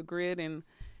was off the grid in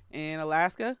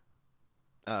Alaska.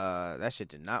 That shit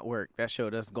did not work. That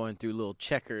showed us going through little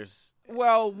checkers.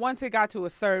 Well, once it got to a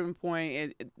certain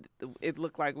point, it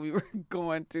looked like we were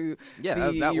going to the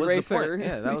that was eraser. the point.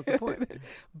 Yeah, that was the point.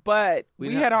 But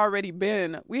we had already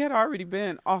been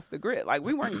off the grid. Like,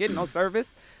 we weren't getting no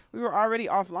service. We were already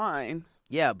offline.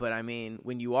 Yeah, but I mean,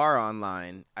 when you are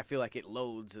online, I feel like it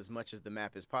loads as much as the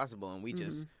map as possible, and we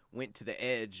just went to the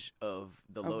edge of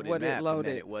the loaded what map, it loaded. and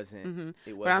then it wasn't.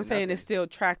 It wasn't. But I'm saying nothing. it still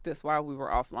tracked us while we were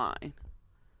offline,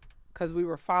 because we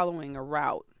were following a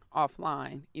route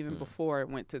offline even before it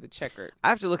went to the checkered. I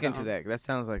have to look into that. That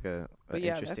sounds like an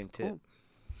yeah, interesting that's tip. cool.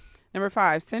 Number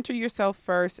 5, center yourself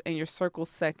first and your circle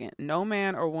second. No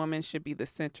man or woman should be the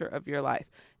center of your life.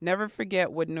 Never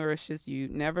forget what nourishes you.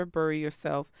 Never bury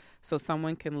yourself so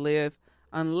someone can live,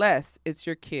 unless it's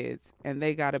your kids and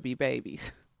they got to be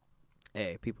babies.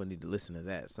 Hey, people need to listen to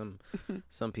that.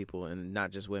 Some people, and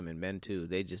not just women, men too,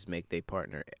 they just make their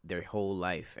partner their whole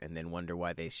life and then wonder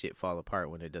why they shit fall apart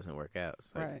when it doesn't work out.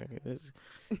 It's like,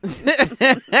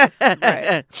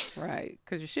 Right.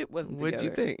 Because your shit wasn't What'd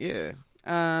together. you think? Yeah.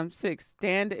 6,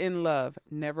 stand in love.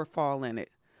 Never fall in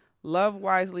it. Love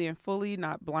wisely and fully,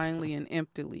 not blindly and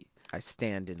emptily. I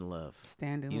stand in love.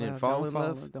 Stand in You love. didn't fall Don't in fall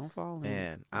love? Don't fall in.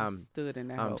 Man, I stood in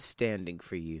that. I'm hope. standing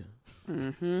for you.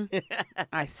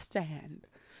 I stand.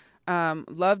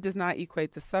 Love does not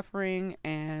equate to suffering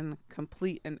and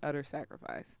complete and utter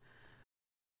sacrifice.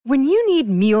 When you need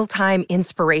mealtime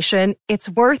inspiration, it's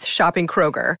worth shopping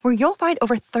Kroger, where you'll find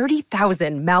over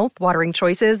 30,000 mouth-watering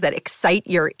choices that excite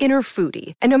your inner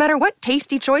foodie. And no matter what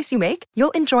tasty choice you make,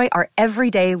 you'll enjoy our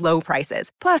everyday low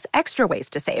prices, plus extra ways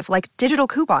to save, like digital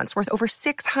coupons worth over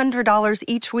 $600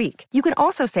 each week. You can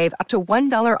also save up to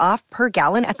 $1 off per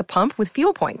gallon at the pump with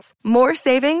fuel points. More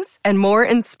savings and more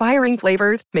inspiring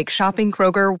flavors make shopping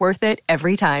Kroger worth it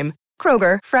every time.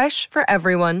 Kroger, fresh for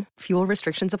everyone. Fuel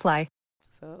restrictions apply.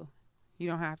 So you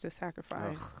don't have to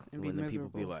sacrifice and be When the miserable.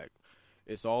 people be like,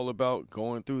 it's all about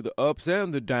going through the ups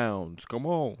and the downs. Come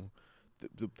on.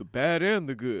 The bad and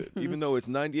the good, even though it's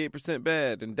 98%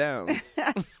 bad and downs.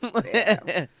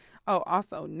 Oh,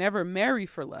 also, never marry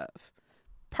for love.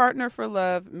 Partner for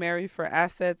love, marry for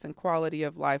assets and quality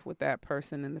of life with that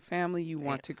person and the family you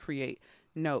want to create.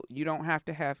 No, you don't have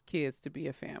to have kids to be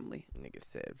a family. Nigga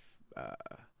said,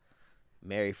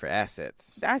 marry for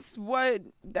assets. That's why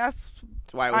it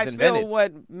was invented. feel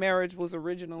what marriage was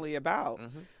originally about.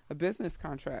 A business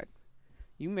contract.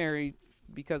 You married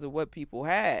because of what people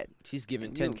had. She's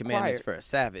giving You 10 commandments acquired. for a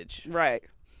savage. Right.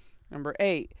 Number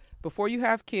 8, before you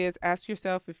have kids, ask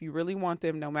yourself if you really want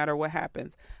them no matter what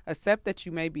happens. Accept that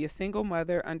you may be a single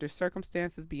mother under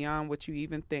circumstances beyond what you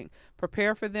even think.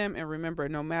 Prepare for them and remember,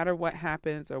 no matter what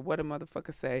happens or what a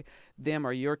motherfucker say, them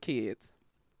are your kids.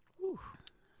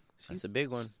 That's a big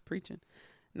one. She's preaching.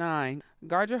 9,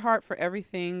 guard your heart, for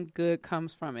everything good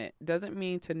comes from it. Doesn't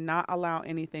mean to not allow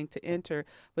anything to enter,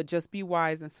 but just be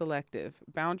wise and selective.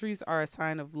 Boundaries are a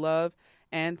sign of love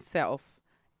and self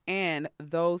and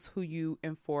those who you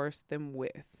enforce them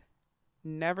with.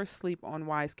 Never sleep on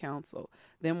wise counsel.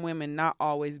 Them women not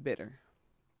always bitter.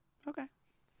 Okay.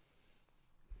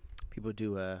 People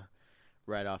do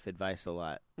write off advice a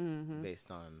lot based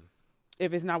on...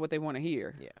 If it's not what they want to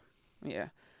hear. Yeah.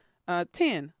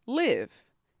 10, live.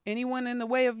 Anyone in the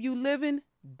way of you living,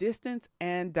 distance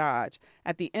and dodge.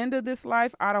 At the end of this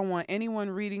life, I don't want anyone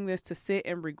reading this to sit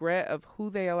in regret of who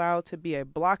they allowed to be a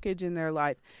blockage in their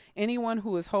life. Anyone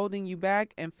who is holding you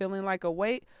back and feeling like a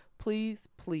weight, please,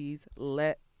 please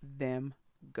let them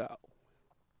go.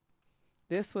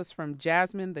 This was from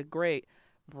Jasmine the Great,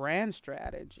 Brand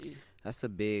Strategy. That's a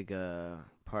big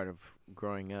part of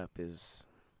growing up is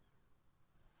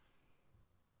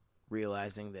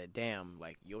realizing that, damn,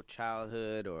 like your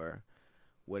childhood or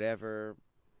whatever,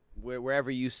 wherever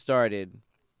you started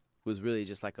was really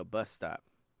just like a bus stop.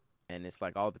 And it's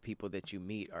like all the people that you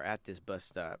meet are at this bus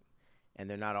stop and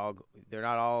they're not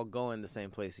all going the same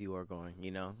place you are going,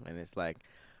 you know? And it's like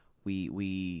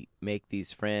we make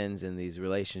these friends and these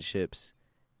relationships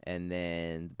and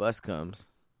then the bus comes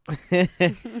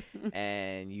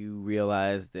and you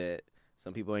realize that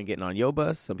some people ain't getting on your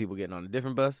bus. Some people getting on a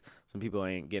different bus. Some people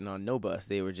ain't getting on no bus.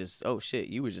 They were just, oh, shit,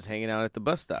 you were just hanging out at the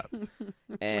bus stop.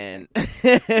 And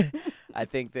I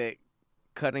think that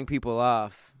cutting people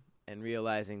off and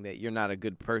realizing that you're not a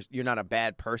good person, you're not a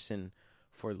bad person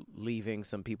for leaving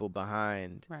some people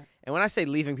behind. Right. And when I say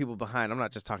leaving people behind, I'm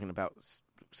not just talking about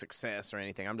success or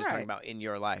anything. I'm just talking about in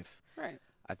your life. Right.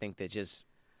 I think that just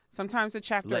Sometimes a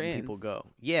chapter letting ends. people go.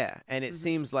 Yeah. And it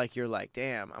seems like you're like,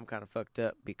 damn, I'm kind of fucked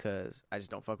up because I just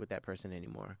don't fuck with that person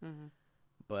anymore.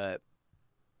 But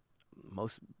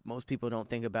most people don't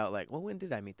think about like, well, when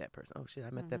did I meet that person? Oh shit, I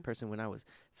met that person when I was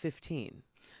 15.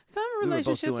 Some We were both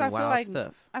relationships, doing I feel wild like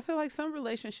stuff. I feel like some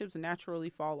relationships naturally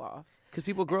fall off, Because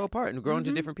people grow apart and grow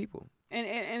into different people. and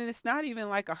it's not even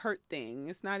like a hurt thing.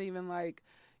 It's not even like,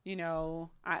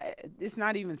 it's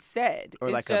not even said. Or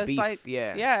it's like a just beef, like,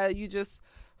 yeah. you just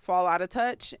fall out of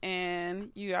touch,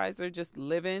 and you guys are just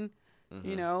living.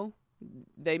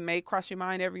 They may cross your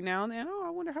mind every now and then. Oh,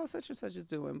 I wonder how such and such is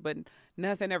doing, but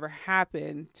nothing ever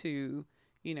happened to,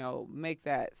 make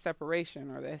that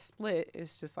separation or that split.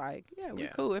 It's just like, we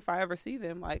cool. If I ever see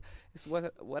them, like, it's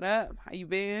what up? How you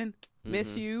been?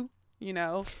 Miss you?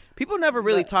 People never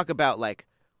really talk about like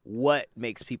what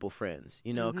makes people friends,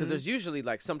 because there's usually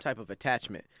like some type of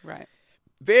attachment. Right.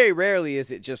 Very rarely is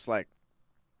it just like,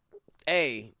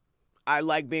 hey, I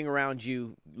like being around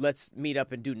you. Let's meet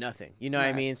up and do nothing. You know what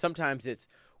I mean? Sometimes it's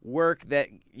work that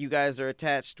you guys are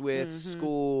attached with,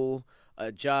 school,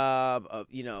 a job, a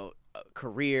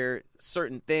career,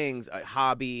 certain things, a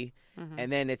hobby.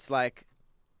 And then it's like,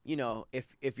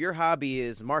 if your hobby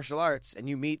is martial arts and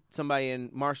you meet somebody in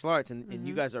martial arts and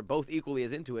you guys are both equally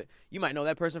as into it, you might know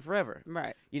that person forever.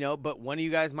 Right. But one of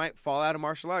you guys might fall out of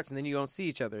martial arts and then you don't see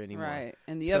each other anymore. Right.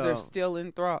 And the other's still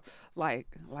enthralled. Like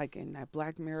in that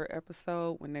Black Mirror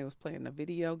episode when they was playing the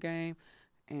video game,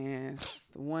 and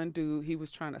the one dude, he was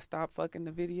trying to stop fucking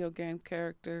the video game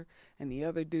character, and the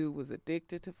other dude was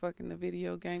addicted to fucking the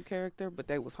video game character, but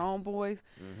they was homeboys,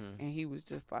 and he was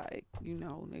just like,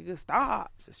 nigga,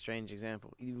 stop. It's a strange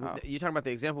example. You talking about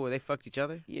the example where they fucked each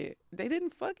other? Yeah. They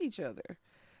didn't fuck each other.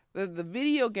 The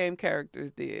video game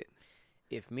characters did.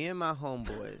 If me and my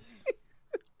homeboys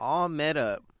all met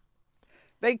up,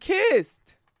 they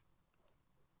kissed.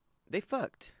 They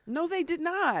fucked. No, they did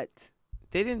not.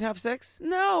 They didn't have sex?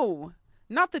 No,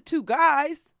 not the two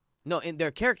guys. No, and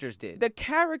their characters did. The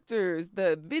characters,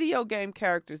 the video game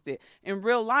characters did. In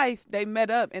real life, they met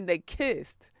up and they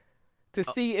kissed to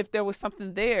see if there was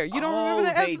something there. You don't remember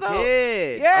that episode? They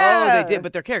did. Yeah. Oh, they did,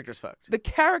 but their characters fucked. The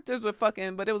characters were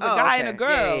fucking, but it was a guy and a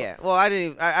girl. Yeah. Well, I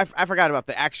didn't. I forgot about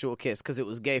the actual kiss because it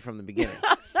was gay from the beginning.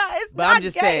 It's but not I'm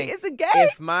just gay. saying, Is it gay?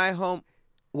 if my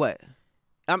what?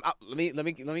 Let me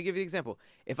give you the example.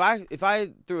 If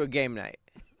I threw a game night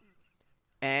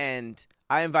and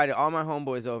I invited all my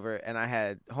homeboys over and I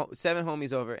had 7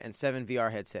 homies over and 7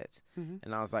 VR headsets,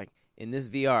 and I was like, in this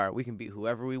VR we can be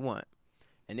whoever we want,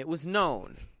 and it was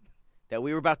known that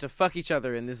we were about to fuck each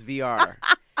other in this VR,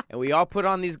 and we all put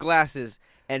on these glasses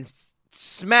and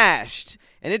smashed,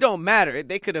 and it don't matter.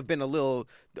 They could have been a little.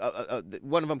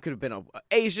 One of them could have been an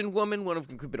Asian woman. One of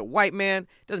them could have been a white man.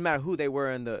 Doesn't matter who they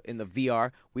were in the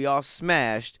VR. We all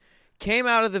smashed, came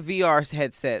out of the VR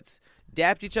headsets,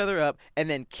 dapped each other up, and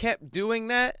then kept doing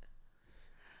that.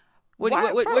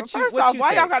 First off,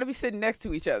 why y'all got to be sitting next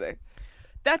to each other?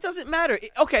 That doesn't matter.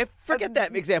 Okay, forget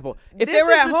that example. If this they were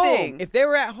is at the home, thing. if they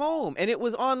were at home and it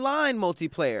was online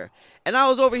multiplayer, and I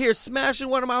was over here smashing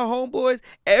one of my homeboys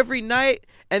every night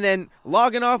and then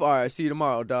logging off, all right, see you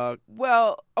tomorrow, dog.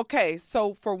 Well, okay,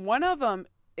 so for one of them,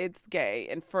 it's gay,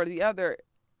 and for the other,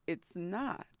 it's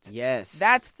not. Yes.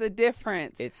 That's the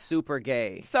difference. It's super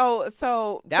gay. So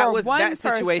That for was one that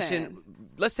situation. person,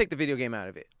 Let's take the video game out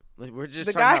of it. We're just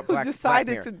the talking guy about who Black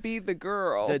decided Mirror. to be the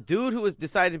girl. The dude who was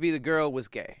decided to be the girl was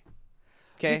gay.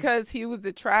 Okay? Because he was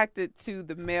attracted to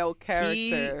the male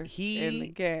character He- in the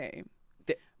game.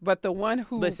 The- But the one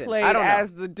who Listen, played I don't know.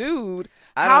 as the dude,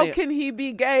 I don't how even- can he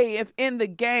be gay if in the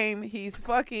game he's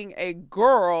fucking a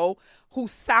girl who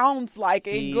sounds like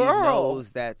a He girl?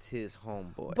 knows that's his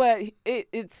homeboy. But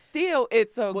it's still a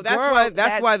well, girl.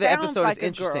 that's why that the sounds episode like is a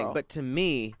interesting. girl. But to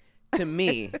me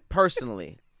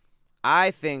personally,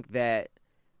 I think that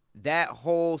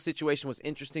whole situation was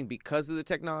interesting because of the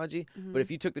technology. But if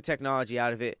you took the technology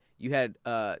out of it, you had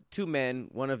 2 men.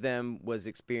 One of them was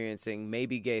experiencing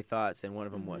maybe gay thoughts, and one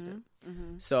of them wasn't.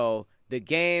 So the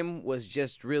game was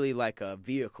just really like a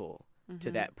vehicle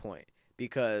to that point,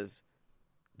 because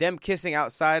them kissing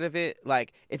outside of it,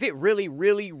 like if it really,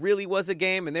 really, really was a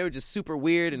game and they were just super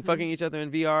weird and fucking each other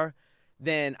in VR,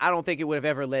 then I don't think it would have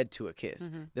ever led to a kiss.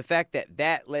 The fact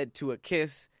that led to a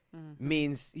kiss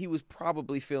means he was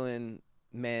probably feeling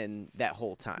men that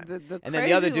whole time. And then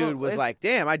the other dude was like,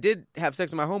 damn, I did have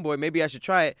sex with my homeboy. Maybe I should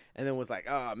try it. And then was like,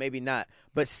 oh, maybe not.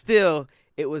 But still,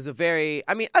 it was a very,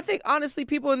 I think honestly,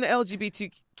 people in the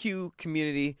LGBTQ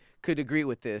community could agree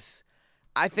with this.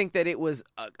 I think that it was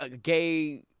a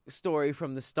gay story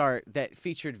from the start that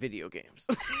featured video games.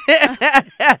 And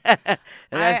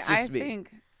that's just me.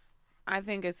 I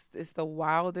think it's the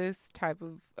wildest type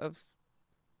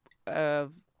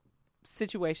of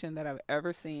situation that I've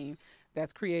ever seen.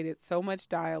 that's created so much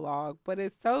dialogue, but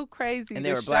it's so crazy. And they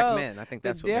to were black show men. I think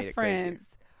that's the what made it crazier.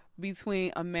 difference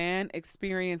between a man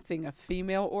experiencing a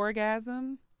female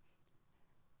orgasm.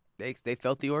 They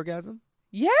felt the orgasm?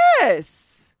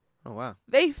 Yes. Oh, wow.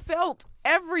 They felt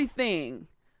everything.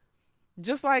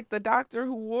 Just like the doctor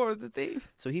who wore the thing.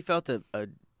 So he felt a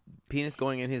penis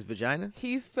going in his vagina?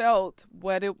 He felt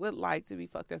what it would like to be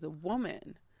fucked as a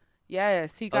woman.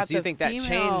 Yes, he got so you the think female. that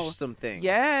changed some things?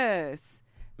 Yes.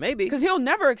 Maybe. Because he'll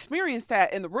never experience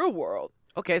that in the real world.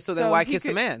 Okay, so then So why he kiss a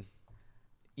could- man?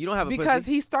 You don't have a Because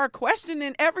pussy. he start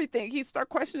questioning everything. He start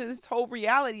questioning his whole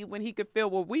reality when he could feel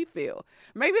what we feel.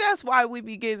 Maybe that's why we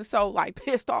be getting so like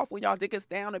pissed off when y'all dick us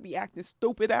down and be acting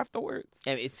stupid afterwards.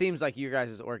 And it seems like your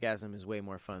guys' orgasm is way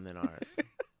more fun than ours.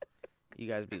 You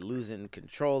guys be losing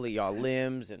control of y'all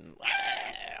limbs, and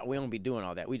we don't be doing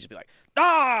all that. We just be like, all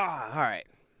right,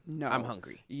 No. I'm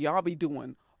hungry. Y'all be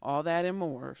doing all that and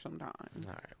more sometimes.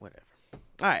 All right, whatever.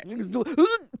 All right,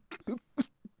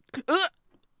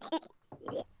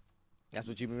 that's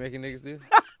what you been making niggas do?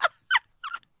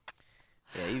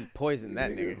 Yeah, you poisoned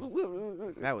that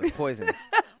nigga. That was poison.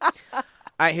 All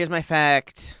right, here's my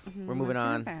fact. We're moving What's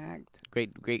your on. fact?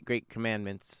 Great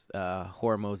commandments.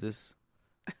 Whore Moses.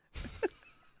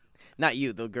 Not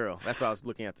you, the girl. That's why I was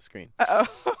looking at the screen.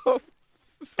 Oh.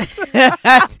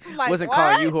 Like, Wasn't what?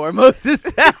 calling you whore Moses.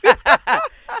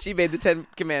 She made the 10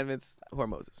 commandments. Whore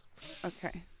Moses.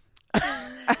 Okay. I'm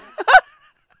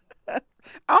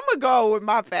going to go with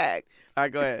my fact. All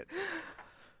right, go ahead.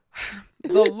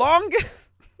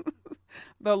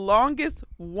 The longest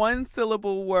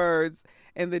one-syllable words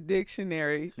in the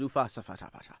dictionary,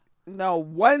 no,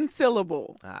 one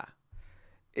syllable,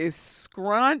 is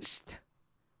scrunched,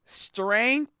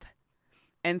 strength,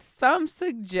 and some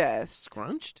suggest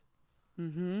Scrunched?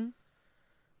 Mm-hmm.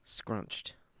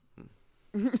 Scrunched.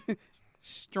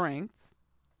 Strength.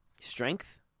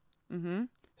 Strength? Mm-hmm.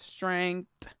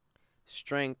 Strength.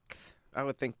 Strength. I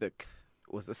would think the k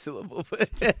was a syllable, but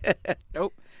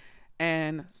Nope.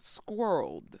 And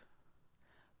squirreled.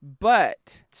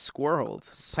 But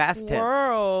squirreled. Past tense.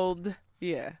 squirreled.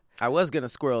 Yeah. I was going to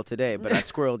squirrel today, but I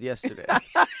squirreled yesterday.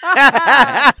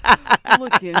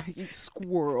 Look at you,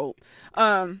 squirreled.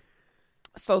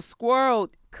 So squirreled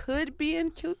could be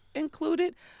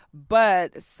included,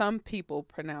 but some people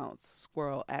pronounce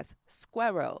squirrel as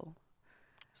squirrel.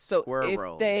 So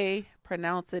Squirrel. if they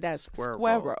pronounce it as Squirreled.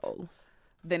 squirrel,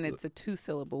 then it's a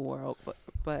two-syllable word.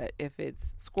 But if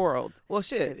it's squirreled, Well,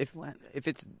 shit. it's what? If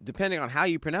it's depending on how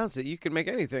you pronounce it, you can make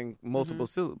anything multiple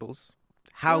syllables.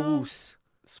 House.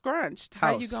 Scrunched.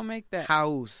 House. How you gonna make that?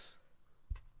 House.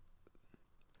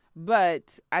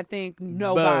 But I think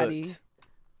nobody. But.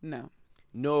 No.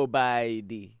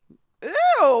 Nobody.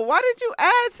 Ew, why did you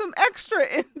add some extra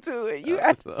into it? You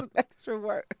added some extra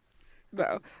work.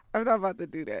 No, I'm not about to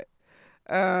do that.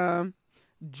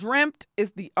 Dreamt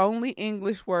is the only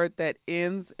English word that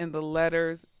ends in the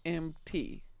letters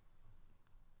MT.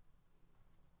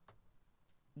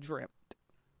 Dreamt.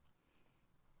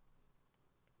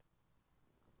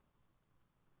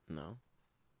 No.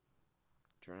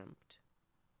 Dreamt.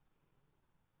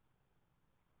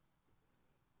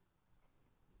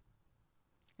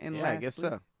 And Yeah, I guess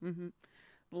so.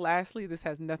 Lastly, this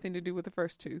has nothing to do with the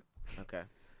first two. Okay.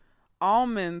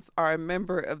 Almonds are a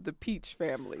member of the peach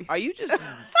family. Are you just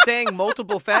saying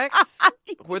multiple facts?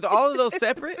 Were all of those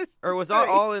separate? Or was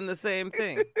all in the same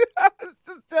thing? I was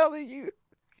just telling you.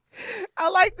 I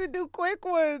like to do quick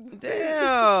ones.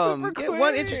 Damn. Super Get one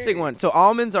quick. interesting one. So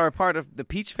almonds are a part of the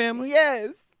peach family?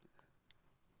 Yes.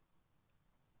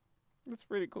 That's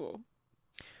pretty cool.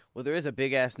 Well, there is a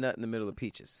big-ass nut in the middle of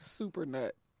peaches. Super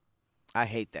nut. I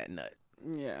hate that nut.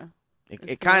 Yeah. It's It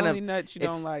the kind only of nut you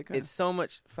it's, don't like. Huh? It's so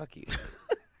much. Fuck you.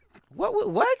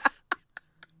 What?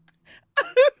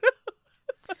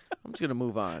 I'm just gonna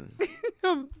move on.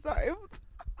 I'm sorry. I was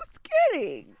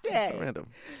kidding. It's Dang. so random.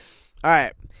 All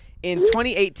right. In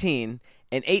 2018,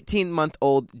 an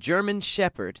 18-month-old German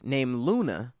Shepherd named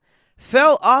Luna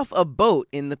fell off a boat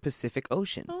in the Pacific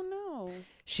Ocean. Oh no.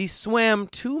 She swam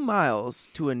 2 miles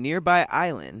to a nearby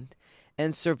island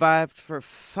and survived for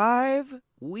 5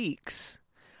 weeks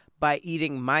by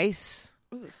eating mice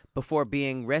before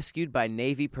being rescued by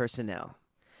Navy personnel.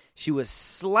 She was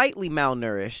slightly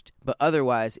malnourished, but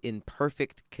otherwise in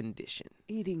perfect condition.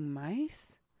 Eating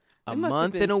mice? A There must have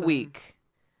month been and a some- week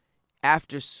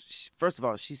after. First of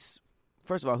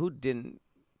all, who didn't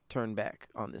turn back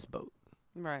on this boat?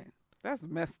 Right. That's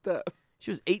messed up. She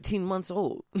was 18 months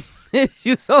old. She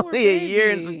was only a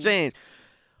year and some baby. change.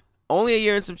 Only a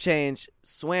year and some change.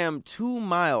 Swam 2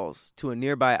 miles to a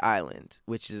nearby island,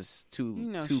 which is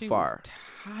too She far. was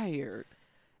tired.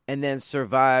 and then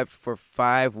survived for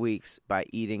 5 weeks by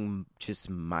eating just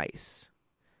mice.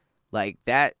 Like,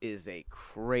 that is a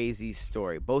crazy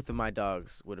story. Both of my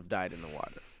dogs would have died in the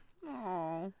water.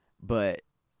 Oh. But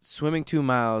swimming 2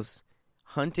 miles,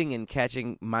 hunting and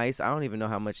catching mice, I don't even know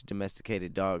how much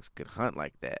domesticated dogs could hunt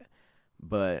like that.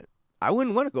 But I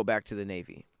wouldn't want to go back to the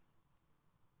Navy.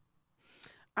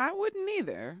 I wouldn't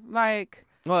either. Like,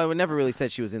 Well, I never really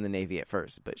said she was in the Navy at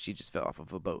first, but she just fell off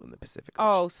of a boat in the Pacific Ocean.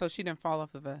 oh, so she didn't fall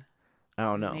off of a... I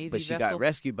don't know, Navy but she vessel? got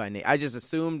rescued by Navy. I just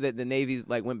assumed that the Navy's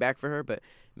like went back for her, but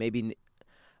maybe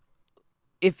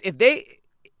if the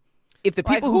Like,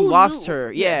 people who who lost knew?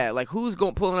 her, Yeah. like who's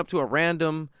going pulling up to a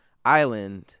random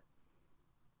island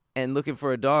and looking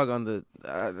for a dog on the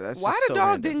that's Why just the so dog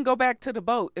random. didn't go back to the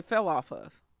boat it fell off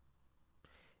of?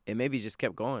 It maybe just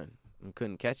kept going and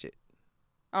couldn't catch it,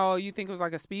 Oh, you think it was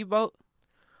like a speedboat?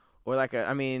 or like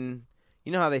I mean,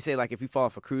 you know how they say like if you fall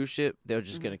off a cruise ship, they're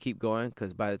just gonna keep going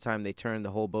because by the time they turn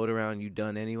the whole boat around, you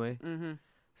done anyway. Mm-hmm.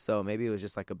 So maybe it was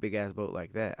just like a big ass boat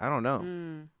like that. I don't know.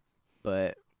 Mm.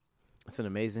 But it's an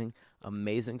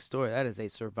amazing story. That is a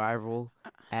survival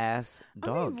ass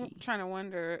doggy. I'm trying to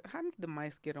wonder, how did the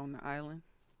mice get on the island?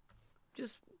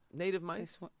 Just native They,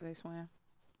 mice. they swam.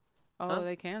 Oh, Huh?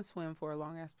 they can swim for a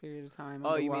long ass period of time.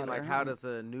 Oh, you mean underwater, like how huh? does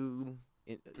a new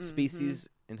species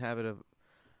inhabit a?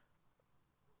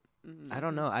 I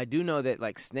don't know. I do know that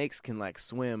like snakes can like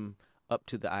swim up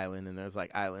to the island, and there's like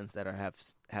islands that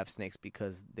have snakes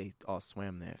because they all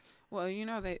swam there. Well, you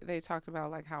know, they talked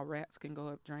about like how rats can go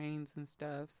up drains and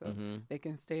stuff, so Mhm. they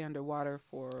can stay underwater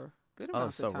for good Oh,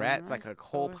 amounts so of time. rats, right? like a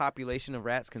whole So- population of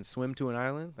rats, can swim to an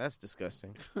island? That's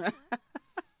disgusting.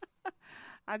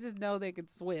 I just know they could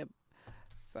swim.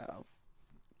 So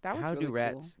that was How really do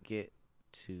rats get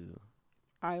to cool.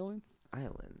 Islands?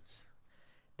 islands?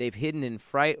 They've hidden in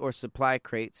freight or supply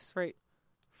crates. Great.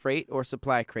 Freight or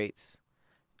supply crates.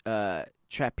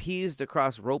 Trapezed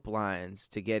across rope lines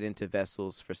to get into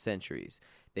vessels for centuries.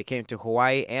 They came to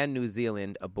Hawaii and New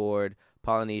Zealand aboard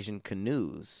Polynesian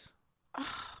canoes.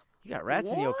 You got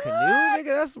rats in your canoe, nigga?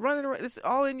 That's running around. It's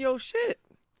all in your shit.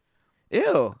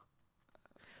 Ew.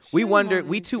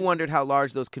 We too wondered how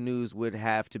large those canoes would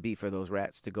have to be for those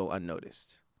rats to go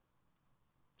unnoticed.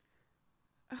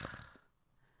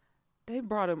 They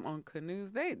brought them on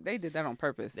canoes. They did that on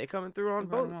purpose. They coming through on They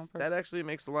brought 'em boats. on That purpose. actually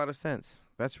makes a lot of sense.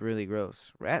 That's really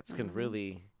gross. Rats can Mhm.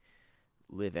 really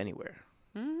live anywhere.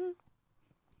 hmm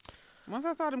Once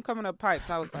I saw them coming up pipes,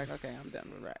 I was like, okay, I'm done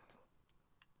with rats.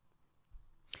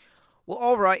 Well,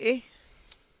 alrighty.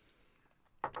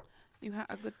 You had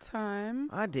a good time.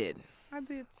 I did. I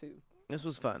did too. This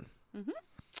was fun.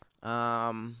 Mhm.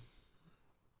 Um,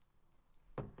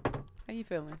 How you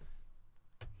feeling?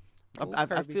 Ooh, I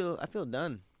Kirby. feel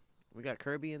done. We got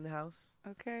Kirby in the house.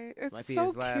 Okay, it's Might be so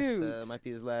his last. cute. Might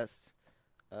be his last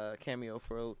cameo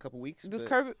for a couple weeks. Does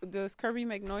but Kirby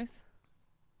make noise?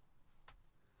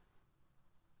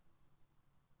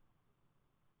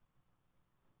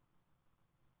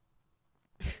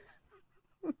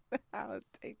 I'll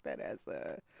take that as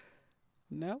a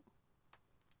no.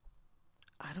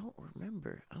 I don't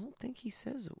remember. I don't think he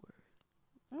says a word.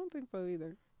 I don't think so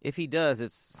either. If he does,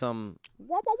 it's some.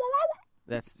 Wah, wah, wah, wah, wah.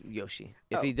 That's Yoshi.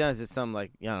 If Oh. he does, it's some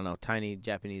like I don't know, tiny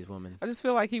Japanese woman. I just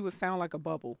feel like he would sound like a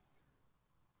bubble.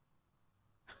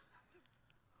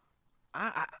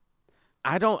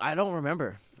 I don't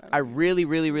remember. I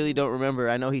really don't remember.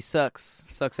 I know he sucks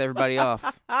everybody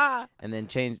off, and then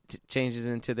changes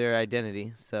into their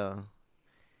identity. So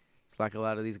it's like a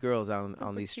lot of these girls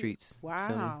on these streets. Feel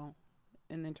me? Wow.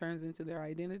 And then turns into their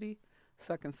identity,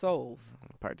 sucking souls.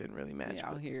 That part didn't really match. Yeah,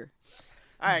 out but- here.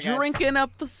 All right, guys. Drinking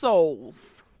up the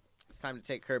souls. It's time to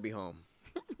take Kirby home.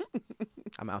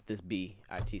 I'm out this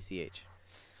BITCH.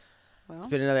 Well, It's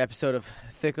been another episode of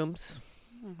Thickums.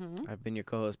 mhm. I've been your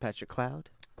co-host Patrick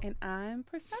Cloud. And I'm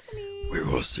Persephone. We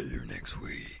will see you next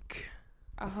week.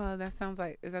 That sounds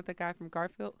like, is that the guy from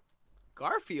Garfield?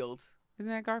 Garfield?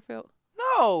 Isn't that Garfield?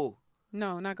 No.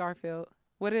 No, not Garfield.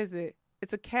 What is it?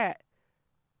 It's a cat.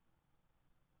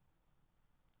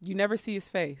 You never see his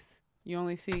face. You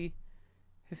only see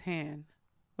his hand.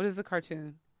 What is the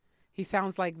cartoon? He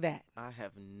sounds like that. I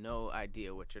have no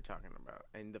idea what you're talking about,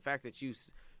 and the fact that you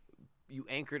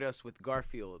anchored us with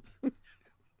Garfield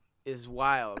is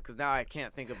wild. Because now I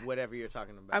can't think of whatever you're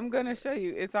talking about. I'm gonna show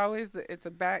you. It's always it's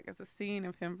a scene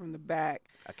of him from the back,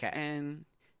 a cat. and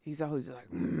he's always like,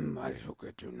 "I shall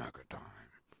get you next time."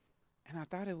 And I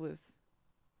thought it was.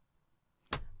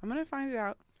 I'm gonna find it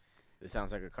out. This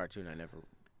sounds like a cartoon I never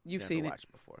Seen it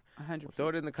watched before. 100%. Throw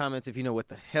it in the comments if you know what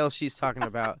the hell she's talking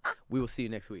about. We will see you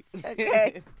next week.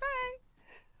 Okay.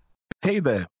 Hey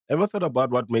there, ever thought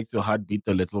about what makes your heart beat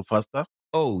a little faster?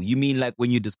 Oh, you mean like when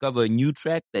you discover a new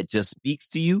track that just speaks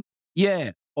to you?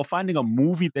 Yeah, or finding a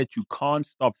movie that you can't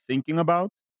stop thinking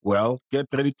about. Well, get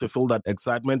ready to feel that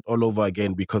excitement all over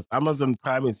again because Amazon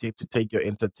Prime is here to take your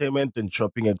entertainment and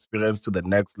shopping experience to the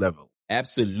next level.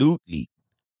 Absolutely.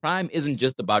 Prime isn't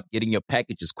just about getting your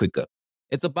packages quicker.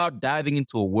 It's about diving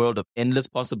into a world of endless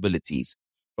possibilities,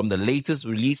 from the latest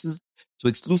releases to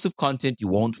exclusive content you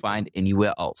won't find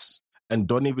anywhere else. And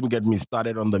don't even get me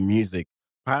started on the music.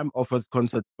 Prime offers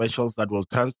concert specials that will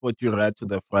transport you right to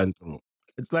the front row.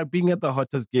 It's like being at the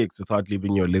hottest gigs without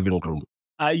leaving your living room.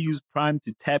 I use Prime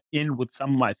to tap in with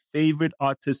some of my favorite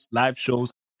artists' live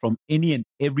shows from any and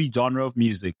every genre of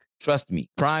music. Trust me,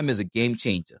 Prime is a game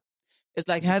changer. It's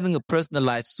like having a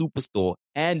personalized superstore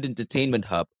and entertainment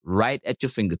hub right at your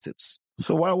fingertips.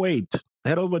 So why wait?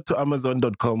 Head over to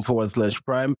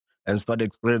amazon.com/Prime and start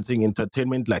experiencing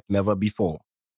entertainment like never before.